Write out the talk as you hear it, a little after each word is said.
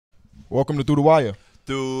Welcome to Through the Wire.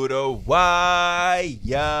 Through the Wire.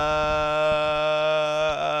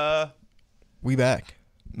 We back.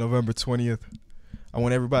 November 20th. I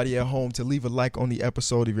want everybody at home to leave a like on the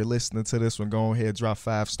episode. If you're listening to this one, go ahead, drop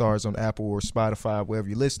 5 stars on Apple or Spotify, wherever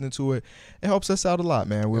you're listening to it. It helps us out a lot,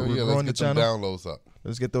 man. We're growing the channel. Downloads up.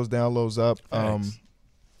 Let's get those downloads up.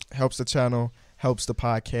 Helps the channel, helps the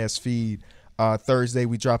podcast feed. Thursday,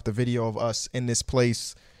 we dropped a video of us in this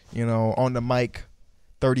place, on the mic.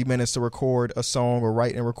 30 minutes to record a song or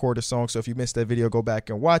write and record a song. So if you missed that video, go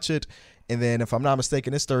back and watch it. And then if I'm not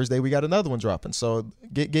mistaken, this Thursday, we got another one dropping. So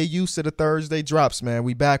get used to the Thursday drops, man.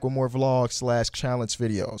 We back with more vlog/challenge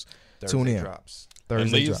videos. Tune in. Drops. Thursday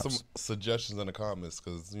and leave drops. some suggestions in the comments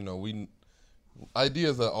because,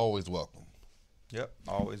 ideas are always welcome. Yep,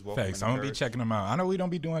 always welcome. Thanks. I'm going to be checking them out. I know we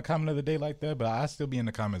don't be doing comment of the day like that, but I still be in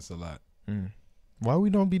the comments a lot. Why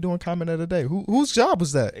we don't be doing comment of the day? Whose job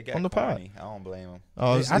was that on the pod? I don't blame him.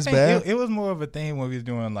 Oh, it's I think bad. it was more of a thing when we was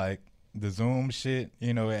doing like the Zoom shit.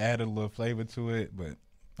 It added a little flavor to it, but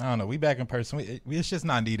I don't know. We back in person. It's just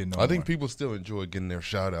not needed no more. I think people still enjoy getting their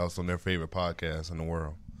shout outs on their favorite podcasts in the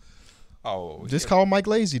world. Oh, Just call Mike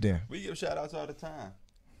Lazy then. We give shout outs all the time.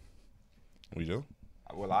 We do?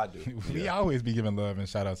 Well, I do. We always be giving love and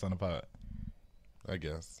shout outs on the pod. I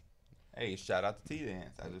guess. Hey, shout out to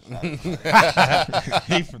T-Dance. I just shout out.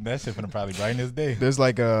 That shit finna probably brighten his day. There's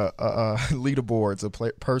like a leaderboards of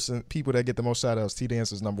people that get the most shout outs.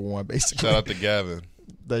 T-Dance is number 1, basically. Shout out to Gavin.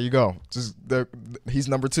 There you go. He's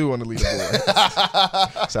number 2 on the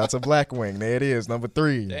leaderboard. Shout out to Blackwing. There it is, number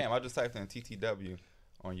 3. Damn, I just typed in TTW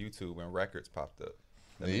on YouTube and records popped up.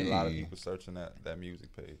 There's a lot of people searching that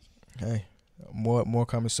music page. Hey, more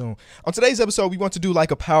coming soon. On today's episode, we want to do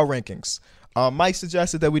like a power rankings. Mike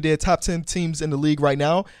suggested that we did top 10 teams in the league right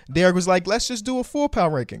now. Derek was like, let's just do a full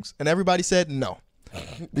power rankings. And everybody said no.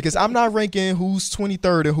 Because I'm not ranking who's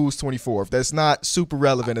 23rd and who's 24th. That's not super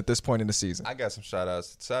relevant at this point in the season. I got some shout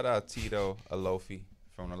outs. Shout out Tito Alofi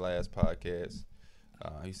from the last podcast.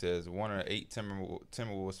 He says, one of the 8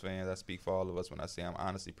 Timberwolves fans, I speak for all of us when I say I'm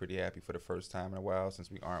honestly pretty happy for the first time in a while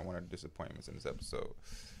since we aren't one of the disappointments in this episode.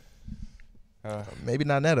 Maybe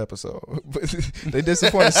not in that episode, but they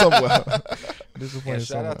disappointed somewhere. And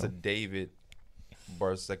shout out to David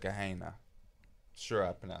Barsakahena. Sure,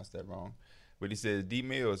 I pronounced that wrong. But he says, D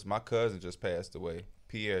Mills, my cousin just passed away.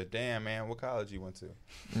 Pierre, damn, man, what college you went to?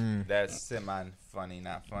 That's semi-funny,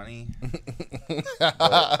 not funny.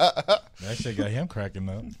 That shit got him cracking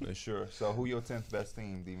up. For sure. So who your 10th best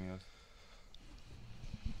team, D Mills?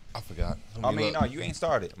 I forgot. No, you ain't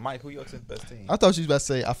started. Mike, who your 10th best team? I thought you was about to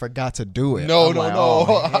say, I forgot to do it. No.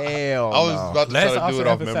 Oh, hell I was about to try to do it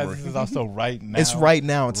off memory. This is also right now. It's right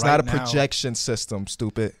now. It's Right not a now. projection system,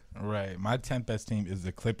 stupid. Right. My 10th best team is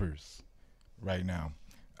the Clippers right now.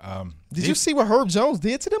 Did you see what Herb Jones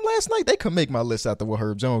did to them last night? They could make my list after what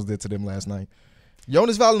Herb Jones did to them last night.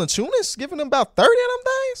 Jonas Valanciunas giving them about 30 of them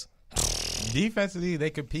things? Defensively, they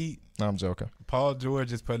compete. No, I'm joking. Paul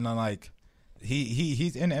George is putting on like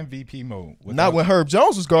he's in MVP mode. Not when Herb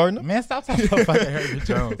Jones was guarding him. Man, stop talking about fucking Herbert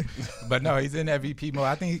Jones. But no, he's in MVP mode.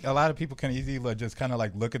 I think a lot of people can easily just kind of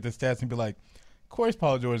like look at the stats and be like, of course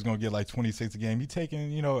Paul George is gonna get like 26 a game. He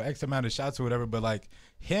taking X amount of shots or whatever. But like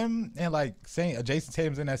him and like saying Jason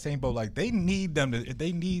Tatum's in that same boat. Like they need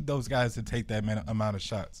those guys to take that amount of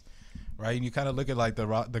shots. Right, and you kind of look at like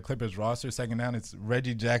the Clippers roster. Second down, it's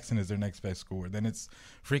Reggie Jackson is their next best scorer. Then it's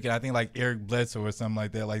freaking I think like Eric Bledsoe or something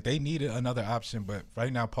like that. Like they needed another option, but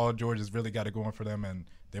right now Paul George has really got it going for them, and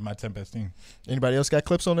they're my 10th best team. Anybody else got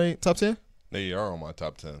clips on their top 10? They are on my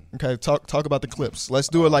top 10. Okay, talk about the clips. Let's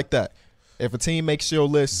do it like that. If a team makes your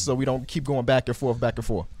list, so we don't keep going back and forth.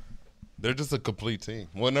 They're just a complete team.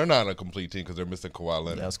 Well, they're not a complete team because they're missing Kawhi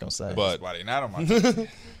Leonard. Yeah, I was gonna say. But That's why they not on my team.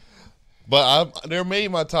 But they're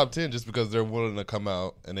made my top 10 just because they're willing to come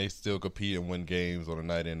out and they still compete and win games on a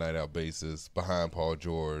night-in, night-out basis behind Paul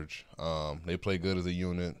George. They play good as a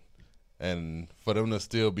unit. And for them to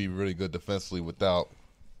still be really good defensively without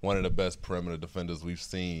one of the best perimeter defenders we've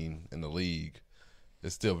seen in the league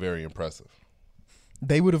is still very impressive.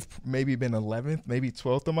 They would have maybe been 11th, maybe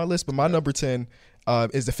 12th on my list. But my number 10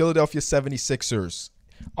 is the Philadelphia 76ers.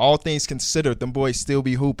 All things considered, them boys still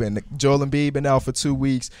be hooping. Joel Embiid been out for 2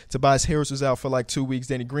 weeks. Tobias Harris was out for like 2 weeks.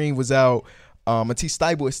 Danny Green was out. Matisse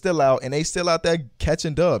Thybulle is still out, and they still out there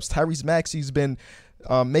catching dubs. Tyrese Maxey's been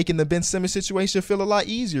making the Ben Simmons situation feel a lot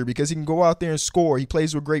easier because he can go out there and score. He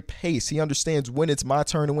plays with great pace. He understands when it's my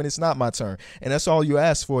turn and when it's not my turn, and that's all you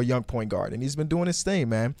ask for a young point guard. And he's been doing his thing,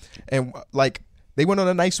 man. And like they went on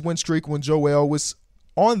a nice win streak when Joel was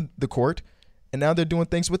on the court. and now they're doing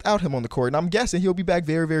things without him on the court. And I'm guessing he'll be back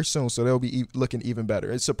very, very soon, so they'll be looking even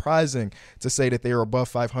better. It's surprising to say that they are above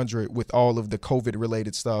 500 with all of the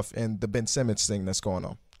COVID-related stuff and the Ben Simmons thing that's going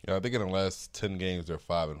on. Yeah, I think in the last 10 games they're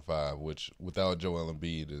 5-5, which without Joel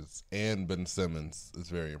Embiid and Ben Simmons is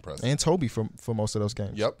very impressive. And Toby for most of those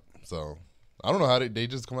games. Yep. So I don't know how they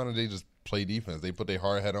just come out and they just play defense. They put their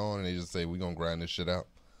hard hat on and they just say, we're going to grind this shit out.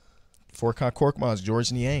 Furkan Korkmaz,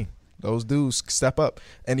 George Niang. Those dudes step up.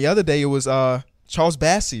 And the other day it was Charles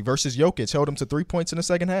Bassey versus Jokic. Held him to 3 points in the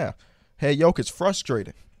second half. Had Jokic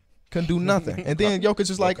frustrated. Couldn't do nothing. And then Jokic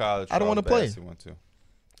is like, I don't want to play.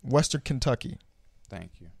 Western Kentucky.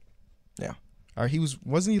 Thank you. Yeah.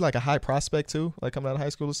 Wasn't he like a high prospect too? Like coming out of high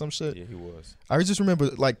school or some shit? Yeah, he was. I just remember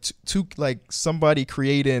like somebody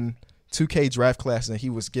creating 2K draft class and he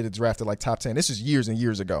was getting drafted like top 10. This is years and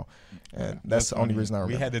years ago. And that's the only reason I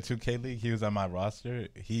remember. We had the 2K league. He was on my roster.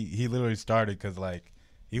 He literally started because like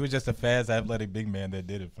he was just a fast, athletic big man that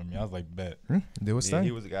did it for me. I was like, bet. Do his thing.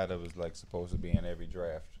 He was a guy that was like supposed to be in every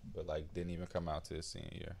draft, but like didn't even come out to his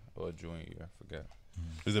senior year or junior year. I forget.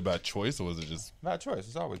 Is it by choice or was it just by choice?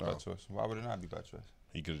 It's always by choice. Why would it not be by choice?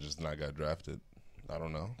 He could have just not got drafted. I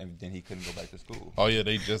don't know. And then he couldn't go back to school. Oh yeah,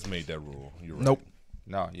 they just made that rule. You're right. Nope.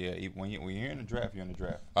 No, yeah. When you're in the draft, you're in the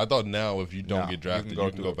draft. I thought now if you don't get drafted,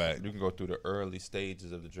 you can go back. You can go through the early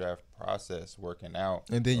stages of the draft process, working out,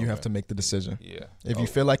 and then you have to make the decision. Yeah. If you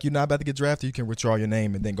feel like you're not about to get drafted, you can withdraw your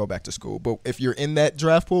name and then go back to school. But if you're in that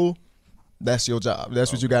draft pool, that's your job.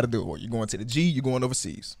 That's what you got to do. Or you're going to the G, you're going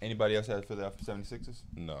overseas. Anybody else have Philadelphia 76ers?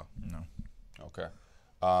 No. Okay.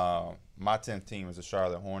 My 10th team is the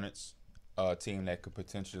Charlotte Hornets, a team that could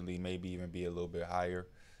potentially maybe even be a little bit higher.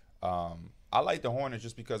 I like the Hornets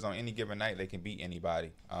just because on any given night they can beat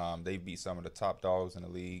anybody. They beat some of the top dogs in the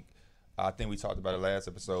league. I think we talked about it last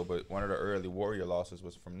episode, but one of the early Warrior losses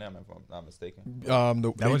was from them, if I'm not mistaken.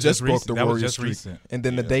 They just broke the Warriors streak, and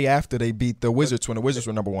then the day after they beat the Wizards when the Wizards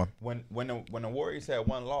were number one. When the Warriors had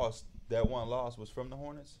one loss, that one loss was from the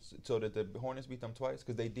Hornets, so that the Hornets beat them twice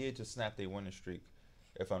because they did just snap their winning streak,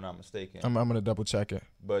 if I'm not mistaken. I'm gonna double check it.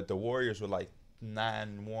 But the Warriors were like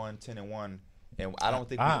 9-1, 10-1, and I don't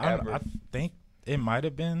think I think it might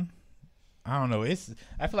have been. I don't know. I feel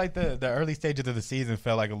like the early stages of the season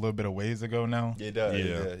felt like a little bit of ways ago now. It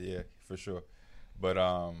does. Yeah, for sure. But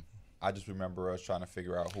I just remember us trying to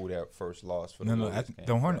figure out who that first loss for the Warriors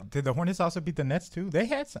came did the Hornets also beat the Nets too? They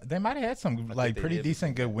might have had some like pretty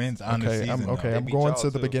decent good wins on the season. I'm going to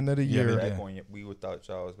the beginning of the year. We thought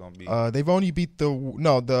y'all was gonna be. They've only beat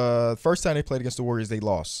the first time they played against the Warriors they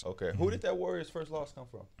lost. Okay, who did that Warriors first loss come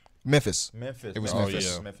from? Memphis. It was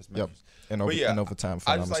Memphis. Yeah. Memphis. Yep. In overtime.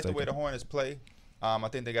 I just like the way the Hornets play. I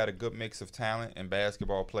think they got a good mix of talent and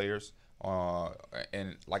basketball players.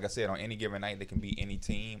 And like I said, on any given night, they can beat any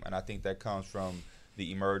team. And I think that comes from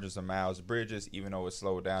the emergence of Miles Bridges, even though it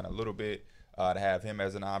slowed down a little bit. To have him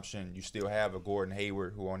as an option, you still have a Gordon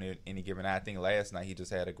Hayward who on any given night. I think last night he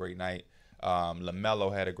just had a great night.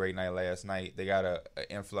 LaMelo had a great night last night. They got an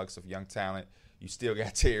influx of young talent. You still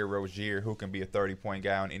got Terry Rozier who can be a 30-point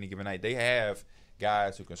guy on any given night. They have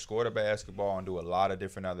guys who can score the basketball and do a lot of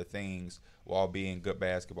different other things while being good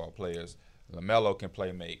basketball players. LaMelo can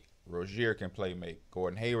play make. Rozier can play make.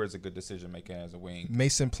 Gordon Hayward's a good decision maker as a wing.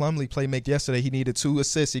 Mason Plumlee play make yesterday. He needed 2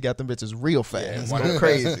 assists. He got them bitches real fast. Yeah, one of the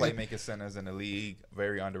crazy playmaking centers in the league.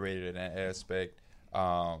 Very underrated in that aspect.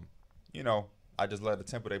 I just love the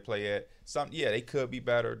tempo they play at. They could be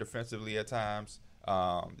better defensively at times.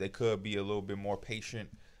 They could be a little bit more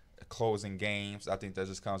patient closing games. I think that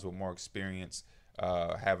just comes with more experience,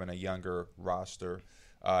 having a younger roster.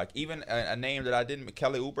 Even a name that I didn't,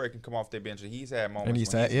 Kelly Oubre can come off their bench, and he's had moments when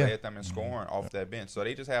he's led them in scoring off that bench. So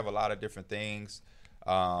they just have a lot of different things,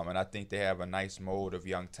 and I think they have a nice mold of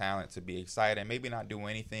young talent to be excited. Maybe not do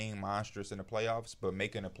anything monstrous in the playoffs, but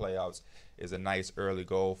making the playoffs is a nice early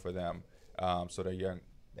goal for them. So their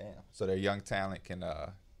young talent can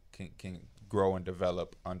grow and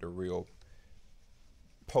develop under real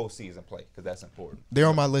postseason play, because that's important. They're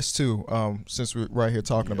on my list too. Since we're right here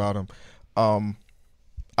talking about them,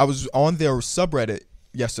 I was on their subreddit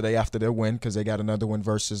yesterday after their win because they got another win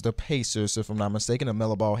versus the Pacers. If I'm not mistaken, and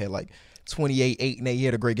Melo Ball had like 28, 8, and 8. He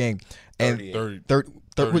had a great game. And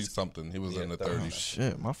 30 something. He was in the 30s. Oh,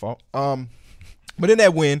 shit, my fault. But in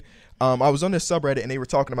that win, I was on their subreddit and they were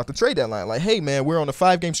talking about the trade deadline. Like, hey man, we're on a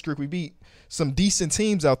 5-game streak. We beat some decent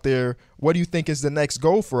teams out there. What do you think is the next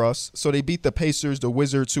goal for us? So they beat the Pacers, the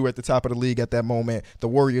Wizards, who were at the top of the league at that moment, the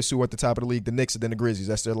Warriors, who were at the top of the league, the Knicks, and then the Grizzlies.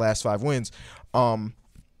 That's their last 5 wins.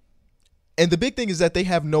 And the big thing is that they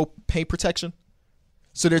have no paint protection.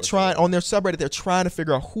 So they're trying, on their subreddit, they're trying to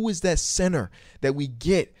figure out who is that center that we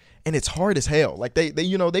get and it's hard as hell. Like they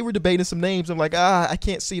were debating some names. I'm like, I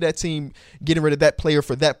can't see that team getting rid of that player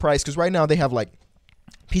for that price, because right now they have like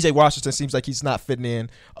PJ Washington seems like he's not fitting in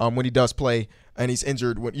when he does play, and he's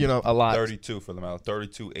injured a lot. 32 for LaMelo,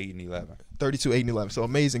 32, 8, and 11. 32, 8, and 11. So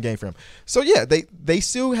amazing game for him. So yeah, they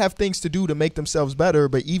still have things to do to make themselves better,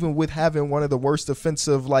 but even with having one of the worst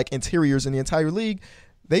defensive like interiors in the entire league,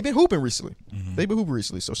 they've been hooping recently.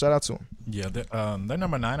 So shout out to them. Yeah, they're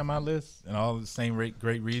number 9 on my list, and all the same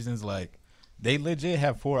great reasons. Like, they legit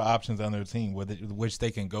have 4 options on their team which they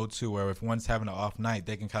can go to, or if one's having an off night,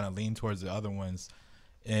 they can kind of lean towards the other ones.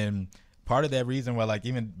 And part of that reason why, like,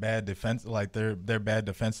 even bad defense, like they're bad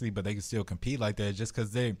defensively, but they can still compete like that, is just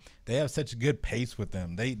because they have such good pace with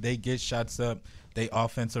them. They get shots up, they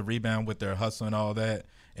offensive rebound with their hustle and all that.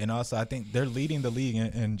 And also, I think they're leading the league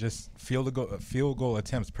in just field goal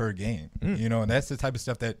attempts per game. And that's the type of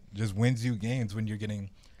stuff that just wins you games when you're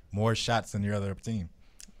getting more shots than your other team.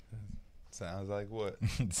 Sounds like what?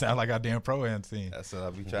 Sound like our damn pro-am team. That's what I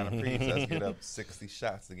be trying to preach. Let's get up 60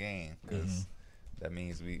 shots a game, because that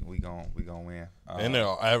means we gon' win. And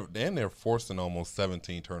they're forcing almost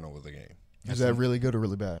 17 turnovers a game. Is that really good or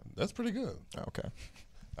really bad? That's pretty good. Okay.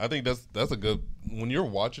 I think that's a good. When you're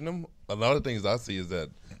watching them, a lot of things I see is that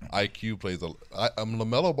IQ plays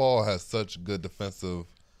LaMelo Ball has such good defensive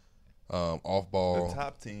off-ball The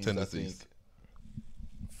top teams, tendencies. I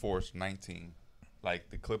think, forced 19. Like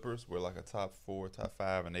the Clippers were like a top 4, top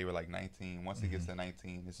 5, and they were like 19. Once it gets to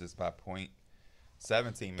 19, it's just by point.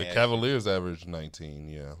 17, man. The Cavaliers average 19,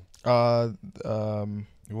 yeah.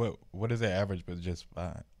 What is their average? But just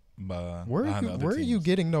where are you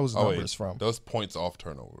getting those numbers from? Those points off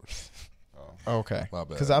turnovers. Okay, my bad.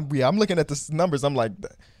 Because I'm looking at the numbers. I'm like,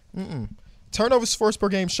 turnovers forced per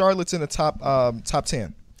game. Charlotte's in the top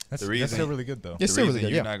 10. That's still really good though. It's still really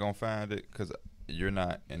good. You're not gonna find it because you're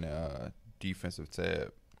not in a defensive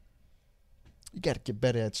tab. You got to get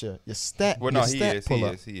better at your stat. Well, no, he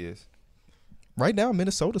is. Right now,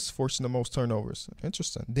 Minnesota's forcing the most turnovers.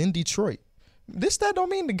 Interesting. Then Detroit. This stat don't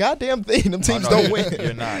mean the goddamn thing. Them teams don't win.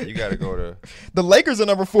 You're not. You got to go to. The Lakers are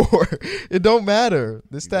number 4. It don't matter.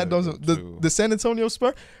 This stat doesn't. The San Antonio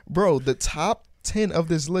Spurs, bro. The top 10 of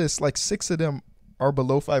this list, like 6 of them are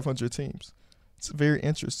below 500 teams. It's very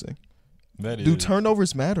interesting. Do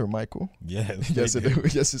turnovers matter, Michael? Yes. Yes, it do.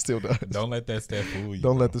 Yes, it still does. Don't let that stat fool you.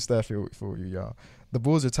 Don't let the stat fool you, y'all. The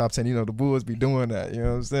Bulls are top 10. The Bulls be doing that. You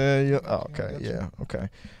know what I'm saying? Okay. Yeah. Okay.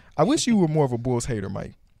 I wish you were more of a Bulls hater,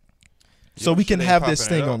 Mike. So we can have this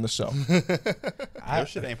thing on the show. Your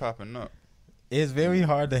shit ain't popping up. It's very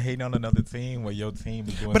hard to hate on another team where your team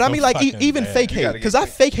is doing. But I mean, like, even bad. fake hate, because I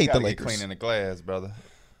fake hate the Get Lakers. clean in the glass, brother.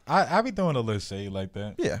 I be throwing a little shade like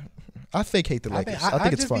that. Yeah, I fake hate the Lakers. I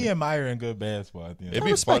think it's just funny. be admiring good basketball. At the end. It'd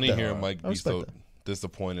be respect funny that. hearing Mike I be so respect that.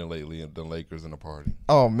 disappointed lately in the Lakers in the party.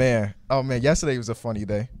 Oh man. Yesterday was a funny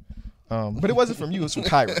day. But it wasn't from you. It was from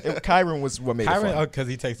Kyron. Kyron was what made it funny. Because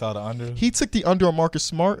he takes all the unders. He took the under on Marcus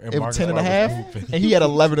Smart And at Marcus 10 and a Smart half, was hooping. and he had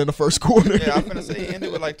 11 in the first quarter. Yeah, I'm gonna say he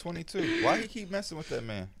ended with like 22. Why he keep messing with that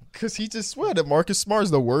man? Because he just swear that Marcus Smart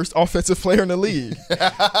is the worst offensive player in the league.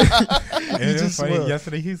 And it was just funny. swear.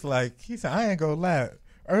 Yesterday, he said, I ain't gonna lie.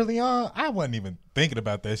 Early on, I wasn't even thinking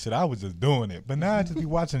about that shit. I was just doing it. But now I just be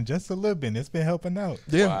watching just a little bit, and it's been helping out.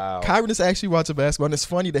 Yeah, Wow. Kyron is actually watching basketball, and it's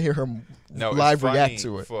funny to hear him live react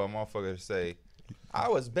to it. For a motherfucker to say, I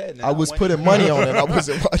was betting. and I was went putting in money the- on it. I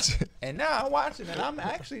wasn't watching. And now I'm watching, and I'm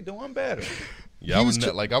actually doing better. Yeah, He was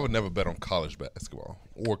I would never bet on college basketball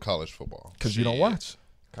or college football. Because you don't Shit. watch.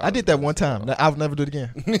 I did that one time. I'll never do it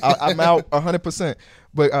again. I'm out 100%.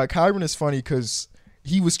 But Kyron is funny because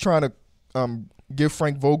he was trying to give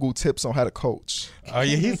Frank Vogel tips on how to coach. Oh,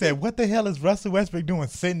 yeah. He said, what the hell is Russell Westbrook doing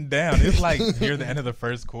sitting down? It's like near the end of the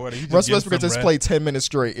first quarter. He just Russell gets Westbrook some just rest. played 10 minutes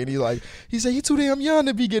straight, and he said he too damn young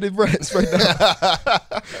to be getting rest right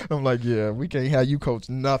now. I'm like, yeah, we can't have you coach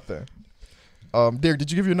nothing. Derek,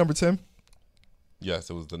 did you give your number 10? Yes,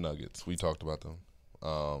 it was the Nuggets. We talked about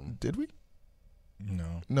them. Did we?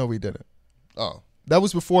 No. No, we didn't. Oh, That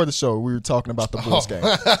was before the show. We were talking about the Bulls game.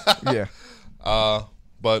 Yeah.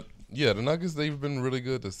 but yeah, the Nuggets, they've been really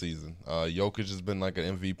good this season. Jokic has been like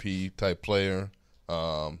an MVP type player,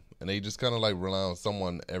 and they just kind of like rely on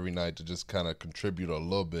someone every night to just kind of contribute a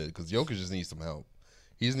little bit because Jokic just needs some help.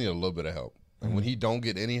 He just needs a little bit of help, and when he don't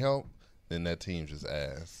get any help, then that team's just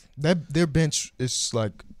ass. Their bench is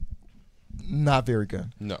like not very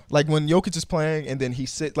good. No. Like when Jokic is playing and then he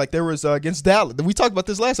sit like there was against Dallas. We talked about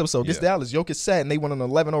this last episode. Against Dallas, Jokic sat and they went on an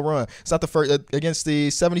 11-0 run. It's not the first against the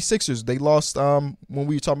 76ers. They lost when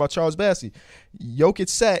we were talking about Charles Bassey. Jokic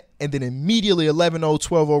sat and then immediately 11-0,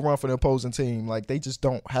 12-0 run for the opposing team. Like they just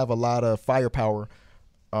don't have a lot of firepower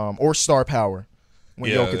or star power.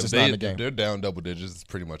 when Jokic is not in the game. If they're down double digits, it's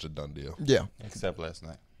pretty much a done deal. Yeah. Except last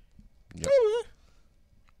night. Yep.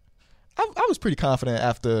 I was pretty confident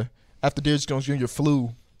after Derrick Jones Jr.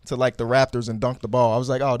 flew to like the Raptors and dunked the ball. I was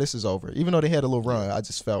like, oh, this is over. Even though they had a little run,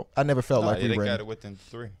 I never felt like we they were. got it within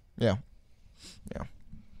 3. Yeah.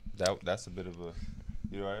 That's a bit of a,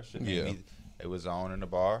 shit. Yeah. It was on in the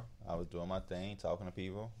bar. I was doing my thing, talking to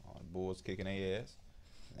people. Bulls kicking their ass.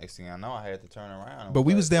 Next thing I know, I had to turn around. But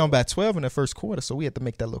we was down by 12 in the first quarter, so we had to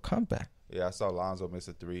make that little comeback. Yeah, I saw Lonzo miss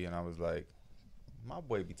a 3, and I was like, my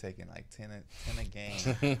boy be taking like 10 a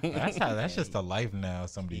game. That's just the life now.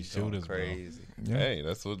 Some of these shooters, crazy. Yeah. Hey,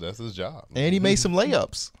 that's his job. And he made some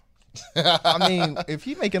layups. I mean, if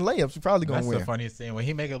he making layups, he's probably gonna That's win. the funniest thing. When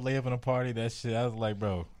he make a layup in a party, that shit, I was like,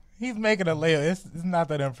 bro, he's making a layup. It's not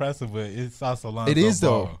that impressive, but it's also Lonzo It is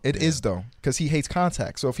though. Ball. It is though, because he hates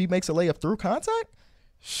contact. So if he makes a layup through contact,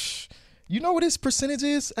 you know what his percentage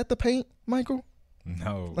is at the paint, Michael?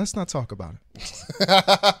 No, Let's not talk about it.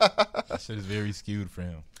 that shit is very skewed for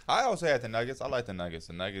him. I also had the Nuggets. I like the Nuggets.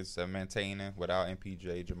 The Nuggets are maintaining without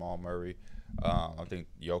MPJ, Jamal Murray. I think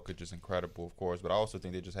Jokic is incredible, of course, but I also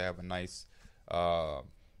think they just have a nice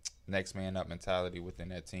next man up mentality within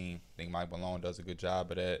that team. I think Mike Malone does a good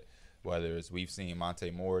job of that. Whether it's we've seen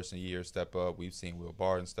Monte Morris in years step up, we've seen Will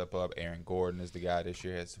Barton step up. Aaron Gordon is the guy this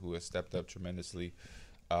year who has stepped up tremendously.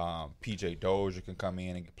 PJ Dozier can come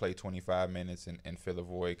in and play 25 minutes and fill a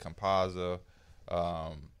void. Campazzo.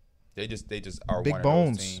 They just are Big one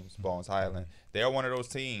Bones. of those teams. Bones Highland. They are one of those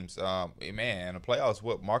teams. Man, in the playoffs,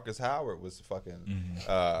 what Marcus Howard was fucking, you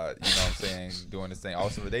know what I'm saying, doing this thing.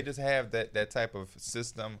 Also, they just have that type of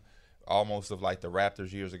system, almost of like the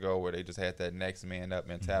Raptors years ago, where they just had that next man up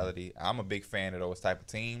mentality. I'm a big fan of those type of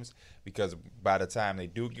teams because by the time they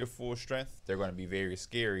do get full strength, they're going to be very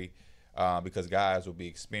scary. Because guys will be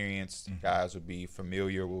experienced, guys will be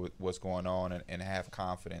familiar with what's going on and have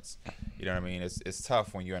confidence. You know what I mean? It's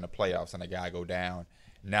tough when you're in the playoffs and a guy go down.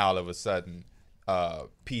 Now all of a sudden,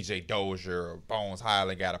 PJ Dozier or Bones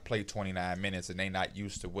Highland got to play 29 minutes and they not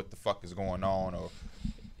used to what the fuck is going on, or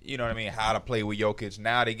you know what I mean, how to play with Jokic.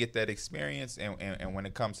 Now they get that experience, and when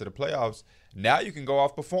it comes to the playoffs, now you can go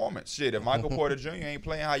off performance. Shit, if Michael Porter Jr. ain't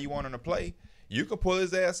playing how you want him to play, you could pull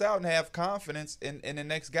his ass out and have confidence in the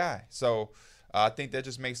next guy. So I think that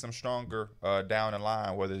just makes them stronger down the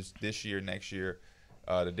line, whether it's this year, next year.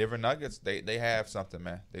 The Denver Nuggets, they have something,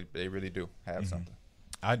 man. They really do have something.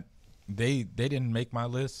 They didn't make my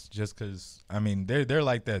list just because, I mean, they're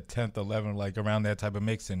like that 10th, 11th, like around that type of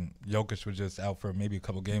mix, and Jokic was just out for maybe a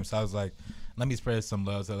couple games. So I was like, let me spread some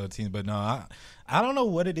love to other teams. But no, I don't know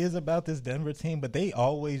what it is about this Denver team, but they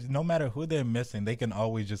always, no matter who they're missing, they can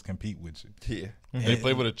always just compete with you. Yeah. They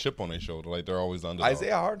play with a chip on their shoulder, like they're always under.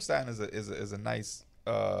 Isaiah Hartenstein is a nice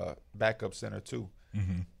backup center too.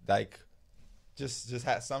 Like just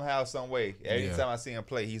somehow, some way, every time I see him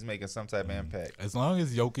play, he's making some type of impact. As long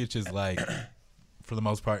as Jokic is like, for the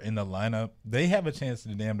most part, in the lineup, they have a chance to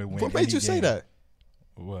damn near win. What made you say that?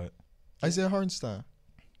 What? Isaiah Hartenstein.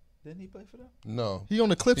 Didn't he play for them? No, He on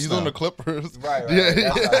the Clips. he's now. on the Clippers. Right.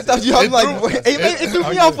 Yeah. I thought you. I'm like, wait, it threw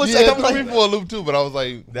me off for a second. Yeah, I'm it like, threw me for a loop too, but I was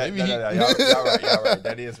like, maybe Y'all right.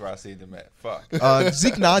 That is where I see them at. Fuck.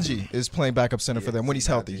 Zeke Naji is playing backup center for them when he's Zeke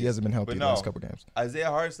healthy. Naji. He hasn't been healthy But the no. last couple games.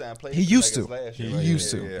 Isaiah Hartenstein played. He for the used to. Nuggets last year, He right?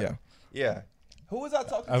 used to. Yeah. Who was I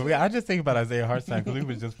talking to? I just think about Isaiah Hartenstein because he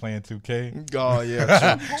was just playing 2K. Oh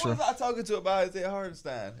yeah, Who was I talking to about Isaiah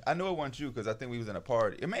Hartenstein? I know it wasn't you because I think we was in a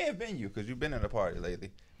party. It may have been you because you've been in a party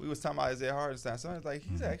lately. We was talking about Isaiah Hartenstein. Someone's like,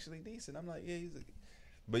 he's actually decent. I'm like, yeah,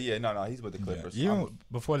 but yeah, no, he's with the Clippers. Even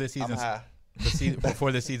before the I'm season, high.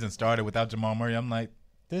 before the season started without Jamal Murray, I'm like,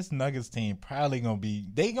 this Nuggets team probably gonna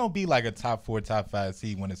be like a top 4, top 5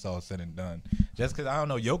 seed when it's all said and done. Just because I don't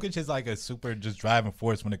know, Jokic is like a super just driving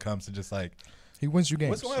force when it comes to just like. he wins you games.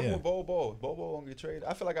 What's going to happen with Bol Bol? Bol Bol gonna get traded?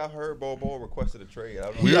 I feel like I heard Bol Bol requested a trade. I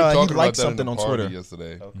don't know. we were he talking liked about that something in the on party Twitter.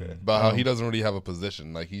 yesterday Okay. about how he doesn't really have a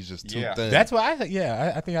position. Like he's just too Yeah. thin. That's why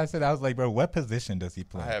I think I said, I was like, bro, what position does he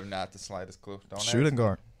play? I have not the slightest clue. Don't Shooting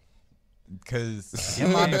guard. Because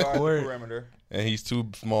him on the guard the court, perimeter. and he's too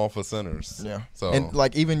small for centers. Yeah. So And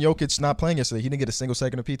like even Jokic not playing yesterday, he didn't get a single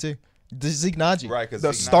second of PT. Zeke Naji, Right, 'cause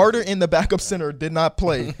the Zeke starter Naji- in the backup center, did not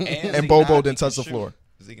play, and Zeke Bobo Naji didn't touch can the floor.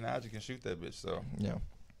 shoot. Zeke Naji can shoot that bitch. So Yeah,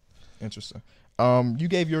 interesting. You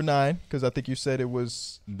gave your 9 because I think you said it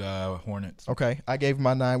was the Hornets. okay. I gave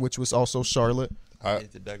my 9, which was also Charlotte.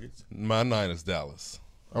 the Nuggets. my 9 is Dallas.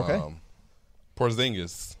 Okay.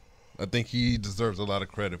 Porzingis, I think he deserves a lot of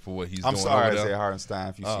credit for what he's I'm doing. sorry, over there. Isaiah Hartenstein,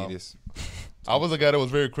 if you see this. I was a guy that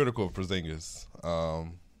was very critical of Porzingis.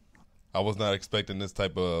 I was not expecting this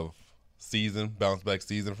type of bounce back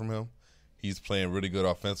season from him. He's playing really good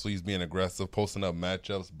offensively. He's being aggressive, posting up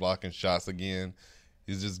matchups, blocking shots again.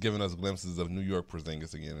 He's just giving us glimpses of New York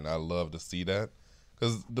Porzingis again, and I love to see that.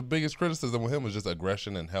 Because the biggest criticism with him was just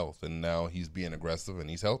aggression and health, and now he's being aggressive and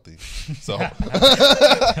he's healthy. So that's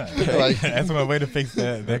one way to fix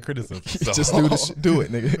that criticism. So, just do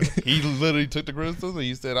it, nigga. He literally took the criticism.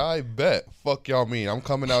 He said, "I bet, fuck y'all mean. I'm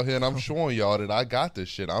coming out here and I'm showing y'all that I got this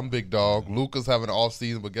shit. I'm big dog. Luka's having an off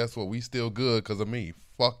season, but guess what? We still good because of me.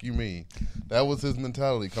 Fuck you mean." That was his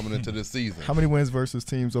mentality coming into this season. How many wins versus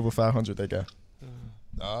teams over 500 they got?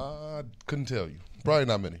 I couldn't tell you. Probably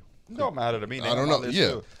not many. Don't matter to me. I don't know.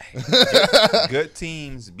 Yeah. Good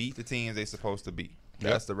teams beat the teams they're supposed to beat.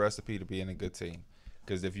 That's the recipe to being a good team.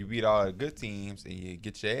 Because if you beat all the good teams and you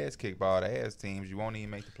get your ass kicked by all the ass teams, you won't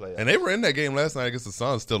even make the playoffs. And they were in that game last night against the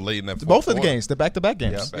Suns, still late in that. Both of the games, the back-to-back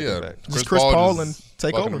games. Yeah. Just Chris Paul and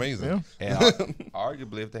take over. Amazing. Yeah. And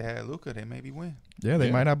arguably, if they had Luka, they maybe win. Yeah,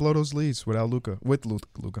 they might not blow those leads without Luka. With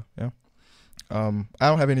Luka, yeah. I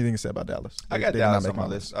don't have anything to say about Dallas. I got Dallas on my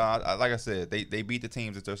list. Like I said, they beat the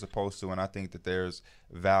teams that they're supposed to, and I think that there's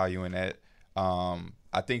value in that.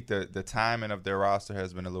 I think the timing of their roster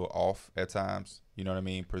has been a little off at times. You know what I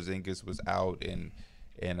mean? Porzingis was out and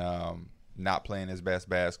not playing his best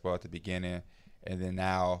basketball at the beginning, and then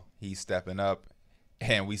now he's stepping up.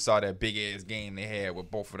 And we saw that big ass game they had where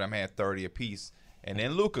both of them had 30 apiece, and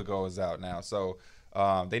then Luka goes out now. So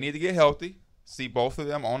they need to get healthy. See both of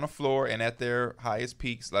them on the floor and at their highest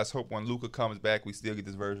peaks. Let's hope when Luka comes back, we still get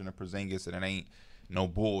this version of Porzingis, and it ain't no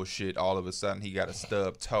bullshit. All of a sudden, he got a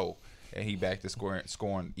stub toe, and he back to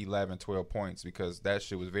scoring 11, 12 points, because that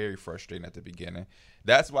shit was very frustrating at the beginning.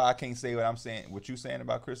 That's why I can't say what you saying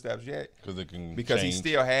about Kristaps yet. Because he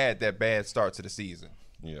still had that bad start to the season.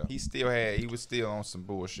 Yeah, he was still on some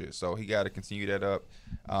bullshit. So he got to continue that up,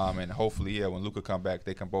 and hopefully, when Luka come back,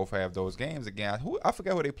 they can both have those games again. I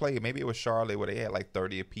forgot who they played. Maybe it was Charlotte, where they had like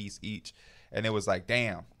 30 apiece each, and it was like,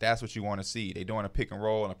 damn, that's what you want to see. They doing a pick and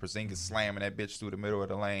roll, and a Porzingis slamming that bitch through the middle of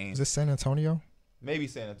the lane. Is this San Antonio? Maybe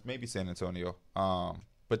San Antonio.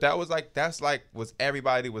 But that's what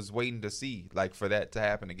everybody was waiting to see, like, for that to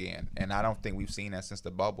happen again. And I don't think we've seen that since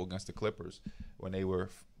the bubble against the Clippers when they were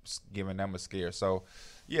giving them a scare. So,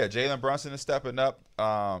 yeah, Jalen Brunson is stepping up.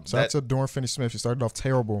 So that's a Dorian Finney-Smith. He started off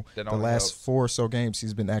terrible. The last 4 or so games,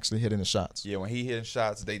 he's been actually hitting the shots. Yeah, when he hitting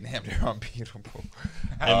shots, they damn near unbeatable.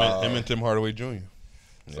 Him and Tim Hardaway Jr.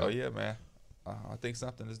 So, yeah, man. I think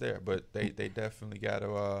something is there, but they definitely got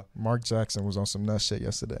to. Mark Jackson was on some nut shit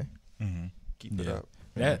yesterday. Mm-hmm. Keep it up.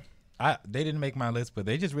 They didn't make my list, but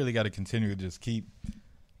they just really got to continue to just keep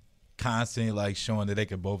constantly like showing that they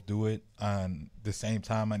could both do it on the same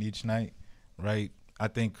time on each night, right? I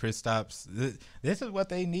think Kristaps, this is what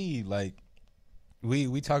they need. Like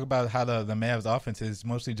we talk about how the Mavs offense is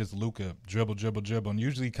mostly just Luka dribble, and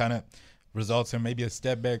usually kind of results in maybe a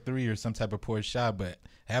step back three or some type of poor shot, but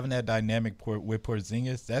having that dynamic with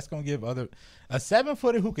Porzingis, that's going to give a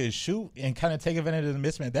 7-footer who can shoot and kind of take advantage of the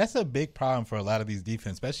mismatch. That's a big problem for a lot of these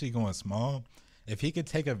defense, especially going small. If he could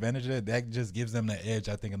take advantage of it, that just gives them the edge,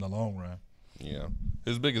 I think, in the long run. Yeah.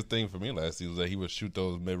 His biggest thing for me last season was that he would shoot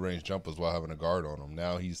those mid-range jumpers while having a guard on him.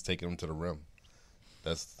 Now he's taking them to the rim.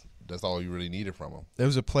 That's all you really needed from him. There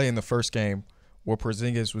was a play in the first game where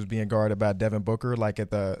Porzingis was being guarded by Devin Booker, like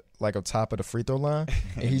on top of the free throw line,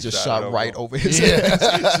 and he just shot right over his head.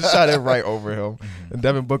 Just shot it right over him. And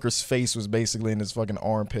Devin Booker's face was basically in his fucking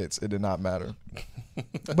armpits. It did not matter.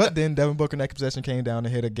 But then Devin Booker in that possession came down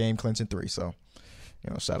and hit a game-clinching 3. So,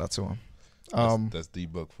 shout out to him. That's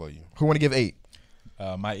D-Book for you. Who want to give 8?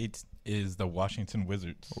 My 8 is the Washington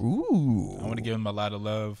Wizards. Ooh. I want to give them a lot of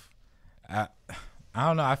love. I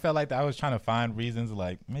don't know. I felt like I was trying to find reasons,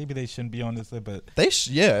 like maybe they shouldn't be on this list, but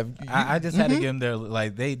I just had to give them their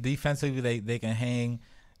they defensively they can hang.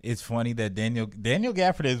 It's funny that Daniel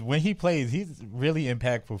Gafford is, when he plays, he's really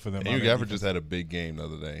impactful for them. Daniel Gafford just had a big game the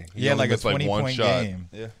other day. He had like a 20-point game.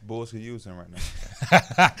 Yeah, Bulls could use him right now.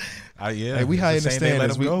 Hey, we high in the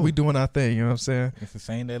standards. We doing our thing. You know what I'm saying? It's the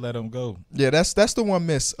same they let him go. Yeah, that's the one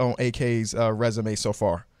miss on AK's resume so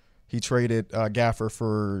far. He traded Gafford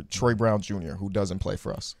for Troy Brown Jr., who doesn't play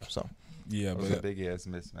for us. So yeah, it was a big ass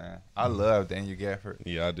miss, man. I love Daniel Gafford.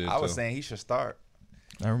 Yeah, I did. I was saying he should start.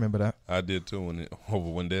 I remember that. I did too over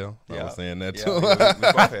Wendell. Yeah. I was saying that too. We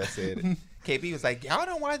both had said it. KP was like, y'all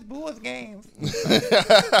don't watch Bulls games.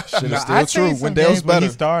 Shit is still true. Wendell's better.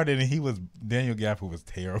 He started and Daniel Gafford was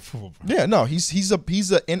terrible. Yeah, no, he's a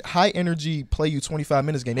high energy play you 25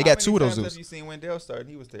 minutes game. They got 2 of those. How many times have you seen Wendell start and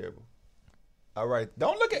he was terrible? All right,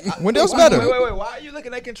 don't look at Wendell's better. Wait. Why are you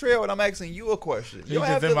looking at Cantrell when I'm asking you a question? He's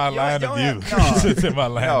just in my line of view. He's just in my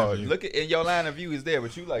line of view. Look at in your line of view is there,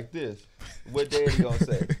 but you like this. What Daddy gonna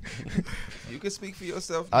say? You can speak for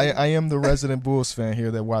yourself. I am the resident Bulls fan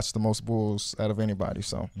here that watched the most Bulls out of anybody.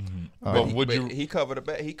 So, he covered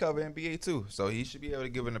he covered NBA too, so he should be able to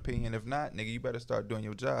give an opinion. If not, nigga, you better start doing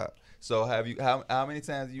your job. So how many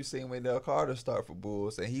times have you seen Wendell Carter start for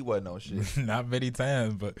Bulls and he wasn't on shit? Not many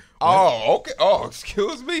times, but okay. Oh,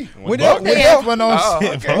 excuse me. Wendell went on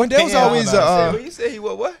shit. Okay. Wendell's always you said he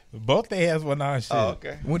what? Both they has went on shit. Oh,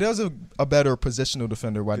 okay. Wendell's a better positional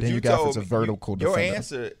defender, while Daniel Gafford's a vertical your defender. Your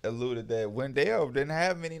answer alluded that Wendell didn't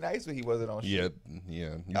have many nights when he wasn't on shit.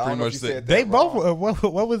 Yeah. You pretty much said they both.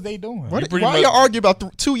 What was they doing? Why y'all argue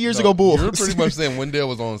about 2 years ago Bulls? You're pretty much saying Wendell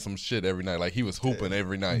was on some shit every night, like he was hooping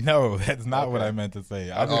every night. No, that's not what I meant to say.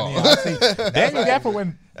 Daniel Gafford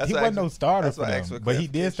wasn't no starter for them, but he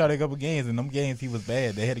did start a couple games, and them games he was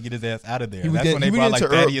bad. They had to get his ass out of there. That's when they brought like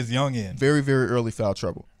Thaddeus Young in. Very, very early foul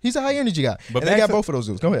trouble. He's a high energy guy, but they got both of those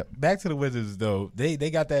dudes. Go ahead. Back to the Wizards though. They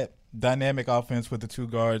got that dynamic offense with the two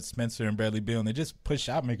guards, Spencer and Bradley Beal, and they just put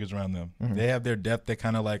shot makers around them. Mm-hmm. They have their depth that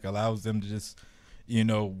kind of like allows them to just,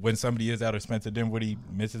 when somebody is out or Spencer Dinwiddie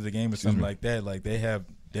misses a game or something like that, like they have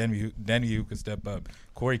Danny who could step up.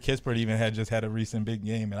 Corey Kispert even had a recent big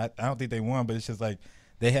game, and I don't think they won, but it's just like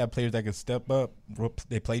they have players that can step up.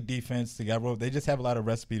 They play defense. They just have a lot of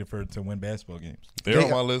recipe to win basketball games. They're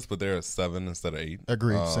on my list, but they're at 7 instead of 8.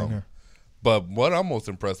 Agreed. Same here. But what I'm most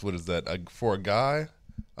impressed with is that for a guy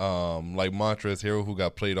like Montrezl Harrell, who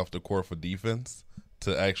got played off the court for defense,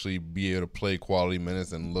 to actually be able to play quality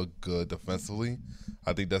minutes and look good defensively,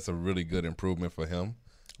 I think that's a really good improvement for him.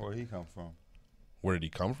 Where he come from? Where did he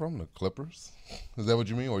come from? The Clippers? Is that what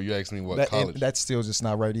you mean? Or you asking me what college? That's still just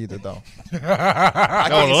not right either, though. No,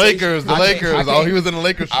 the Lakers. Oh, he was in the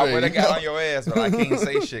Lakers trade. I would have got on your ass, but I can't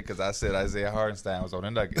say shit because I said Isaiah Hartenstein was on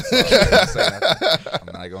the Nuggets. So I'm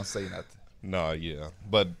not going to say nothing. No, yeah.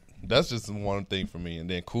 But that's just one thing for me. And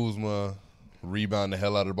then Kuzma rebounding the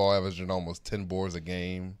hell out of the ball, averaging almost 10 boards a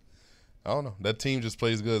game. I don't know. That team just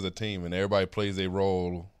plays good as a team, and everybody plays a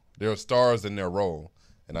role. There are stars in their role,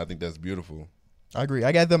 and I think that's beautiful. I agree.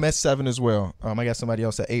 I got them at 7 as well. I got somebody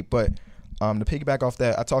else at 8. But to piggyback off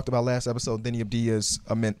that, I talked about last episode, Denny Abdia's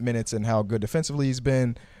minutes and how good defensively he's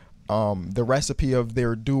been. The recipe of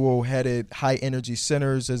their dual-headed, high-energy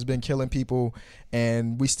centers has been killing people.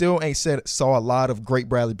 And we still ain't saw a lot of great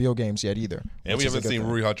Bradley Beal games yet either. And we haven't seen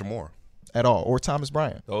Rui Hachimura. At all. Or Thomas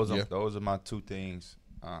Bryant. Those are my 2 things.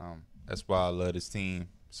 That's why I love this team.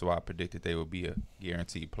 So I predicted they would be a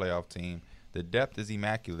guaranteed playoff team. The depth is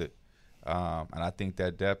immaculate. And I think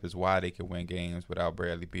that depth is why they can win games without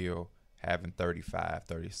Bradley Beal having 35,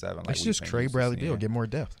 37. Like it's just trade Bradley Beal, get more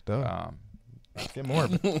depth. Get more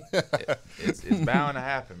of it. It's bound to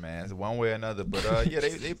happen, man. It's one way or another. But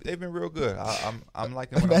they've been real good. I'm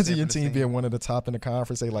liking what Imagine your team being one of the top in the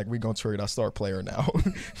conference. They like, we gonna trade our star player now.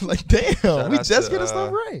 Like, damn, we just get a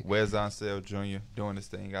star right. Wes Unseld Jr. doing this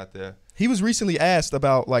thing out there. He was recently asked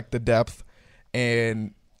about like the depth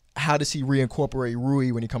and how does he reincorporate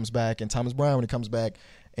Rui when he comes back and Thomas Bryant when he comes back,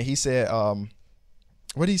 and he said,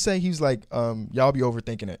 what did he say? He was like, y'all be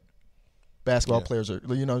overthinking it. Basketball players are,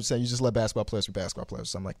 what I'm saying? You just let basketball players be basketball players,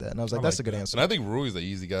 something like that. And I was like, that's a good answer. And I think Rui's an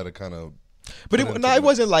easy guy to kind of. But it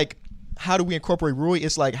wasn't like, how do we incorporate Rui?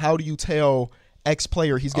 It's like, how do you tell X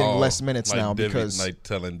player he's getting less minutes now? Because like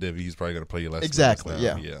telling Divvy he's probably going to play you less exactly,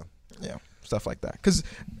 minutes now. Yeah. Stuff like that. Because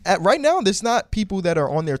right now, there's not people that are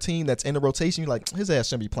on their team that's in the rotation. You're like, his ass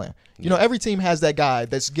shouldn't be playing. Every team has that guy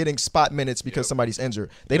that's getting spot minutes because somebody's injured.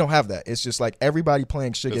 They don't have that. It's just like everybody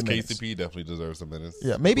playing should get minutes. KCP definitely deserves some minutes.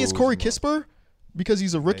 Yeah, maybe it's Corey Kispert because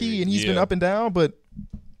he's a rookie and he's been up and down, but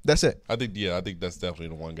that's it. I think that's definitely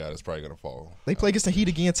the one guy that's probably going to fall. They play against the Heat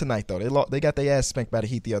again tonight, though. They got their ass spanked by the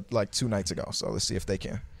Heat like 2 nights ago. So let's see if they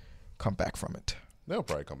can come back from it. They'll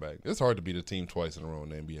probably come back. It's hard to beat a team twice in a row in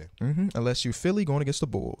the NBA. Mm-hmm. Unless you Philly going against the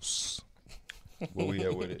Bulls. Where we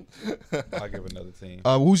at with it? I'll give another team.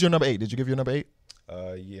 Who's your number 8? Did you give your number 8?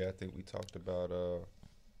 Yeah, I think we talked about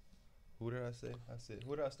who did I say?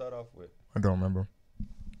 Who did I start off with? I don't remember.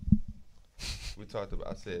 We talked about,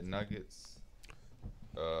 I said Nuggets,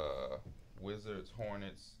 Wizards,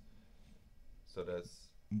 Hornets. So that's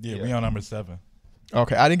we on number 7.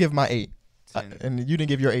 Okay, I didn't give my 8. And you didn't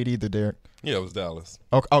give your 8 either, Derek. Yeah, it was Dallas.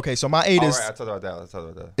 Okay, so my 8 is. All right, I talked about Dallas.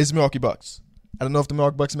 It's Milwaukee Bucks. I don't know if the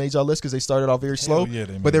Milwaukee Bucks made y'all list because they started off very slow,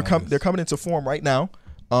 but they're coming into form right now.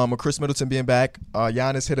 With Chris Middleton being back,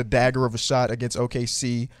 Giannis hit a dagger of a shot against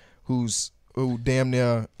OKC, who damn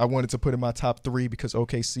near I wanted to put in my top 3 because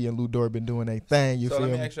OKC and Lou Dort been doing a thing. You feel me?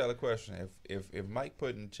 Let me ask y'all a question: If Mike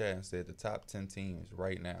put in the chat and said the top 10 teams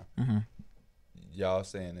right now, y'all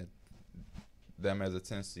saying that them as a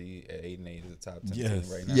 10 seed at 8-8 is a top 10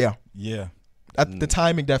 team right now? Yeah. The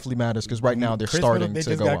timing definitely matters because right now they're starting They to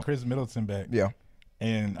just go got on. Chris Middleton back. Yeah.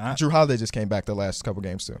 And Drew Holiday just came back the last couple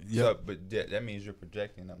games too. Yep. So, but that means you're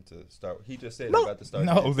projecting them to start. He just said No. they're about to start.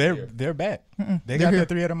 No, next year. they're back. They They're got here. their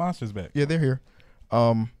 3 other monsters back. Yeah, they're here.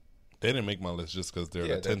 They didn't make my list just because they're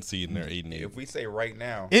Yeah, the 10th seed and they're 8-8. If we say right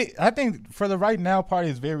now, I think for the right now part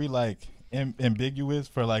is very like ambiguous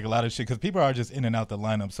for like a lot of shit because people are just in and out the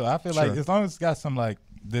lineup. So I feel like Sure. as long as it's got some like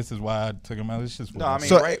this is why I took him out. It's just No, I mean,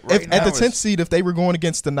 So right if, now at the it's- 10th seed, if they were going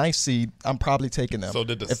against the 9th seed, I'm probably taking them. So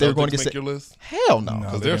did the if they were going Celtics against make your list? Hell no. No.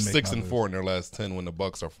 Because they they're didn't make 6 my and list. 4 in their last 10 when the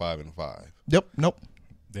Bucks are 5-5. Yep. Nope.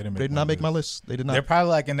 they didn't They did not make my list. They did not. They're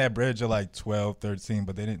probably like in that bridge of like 12, 13,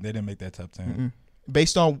 but they didn't make that top 10.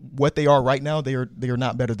 Based on what they are right now, they are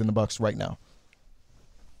not better than the Bucks right now.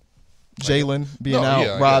 Jalen being No, out,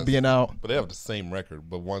 yeah, I Rob guess. being out. But they have the same record,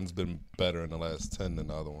 but one's been better in the last 10 than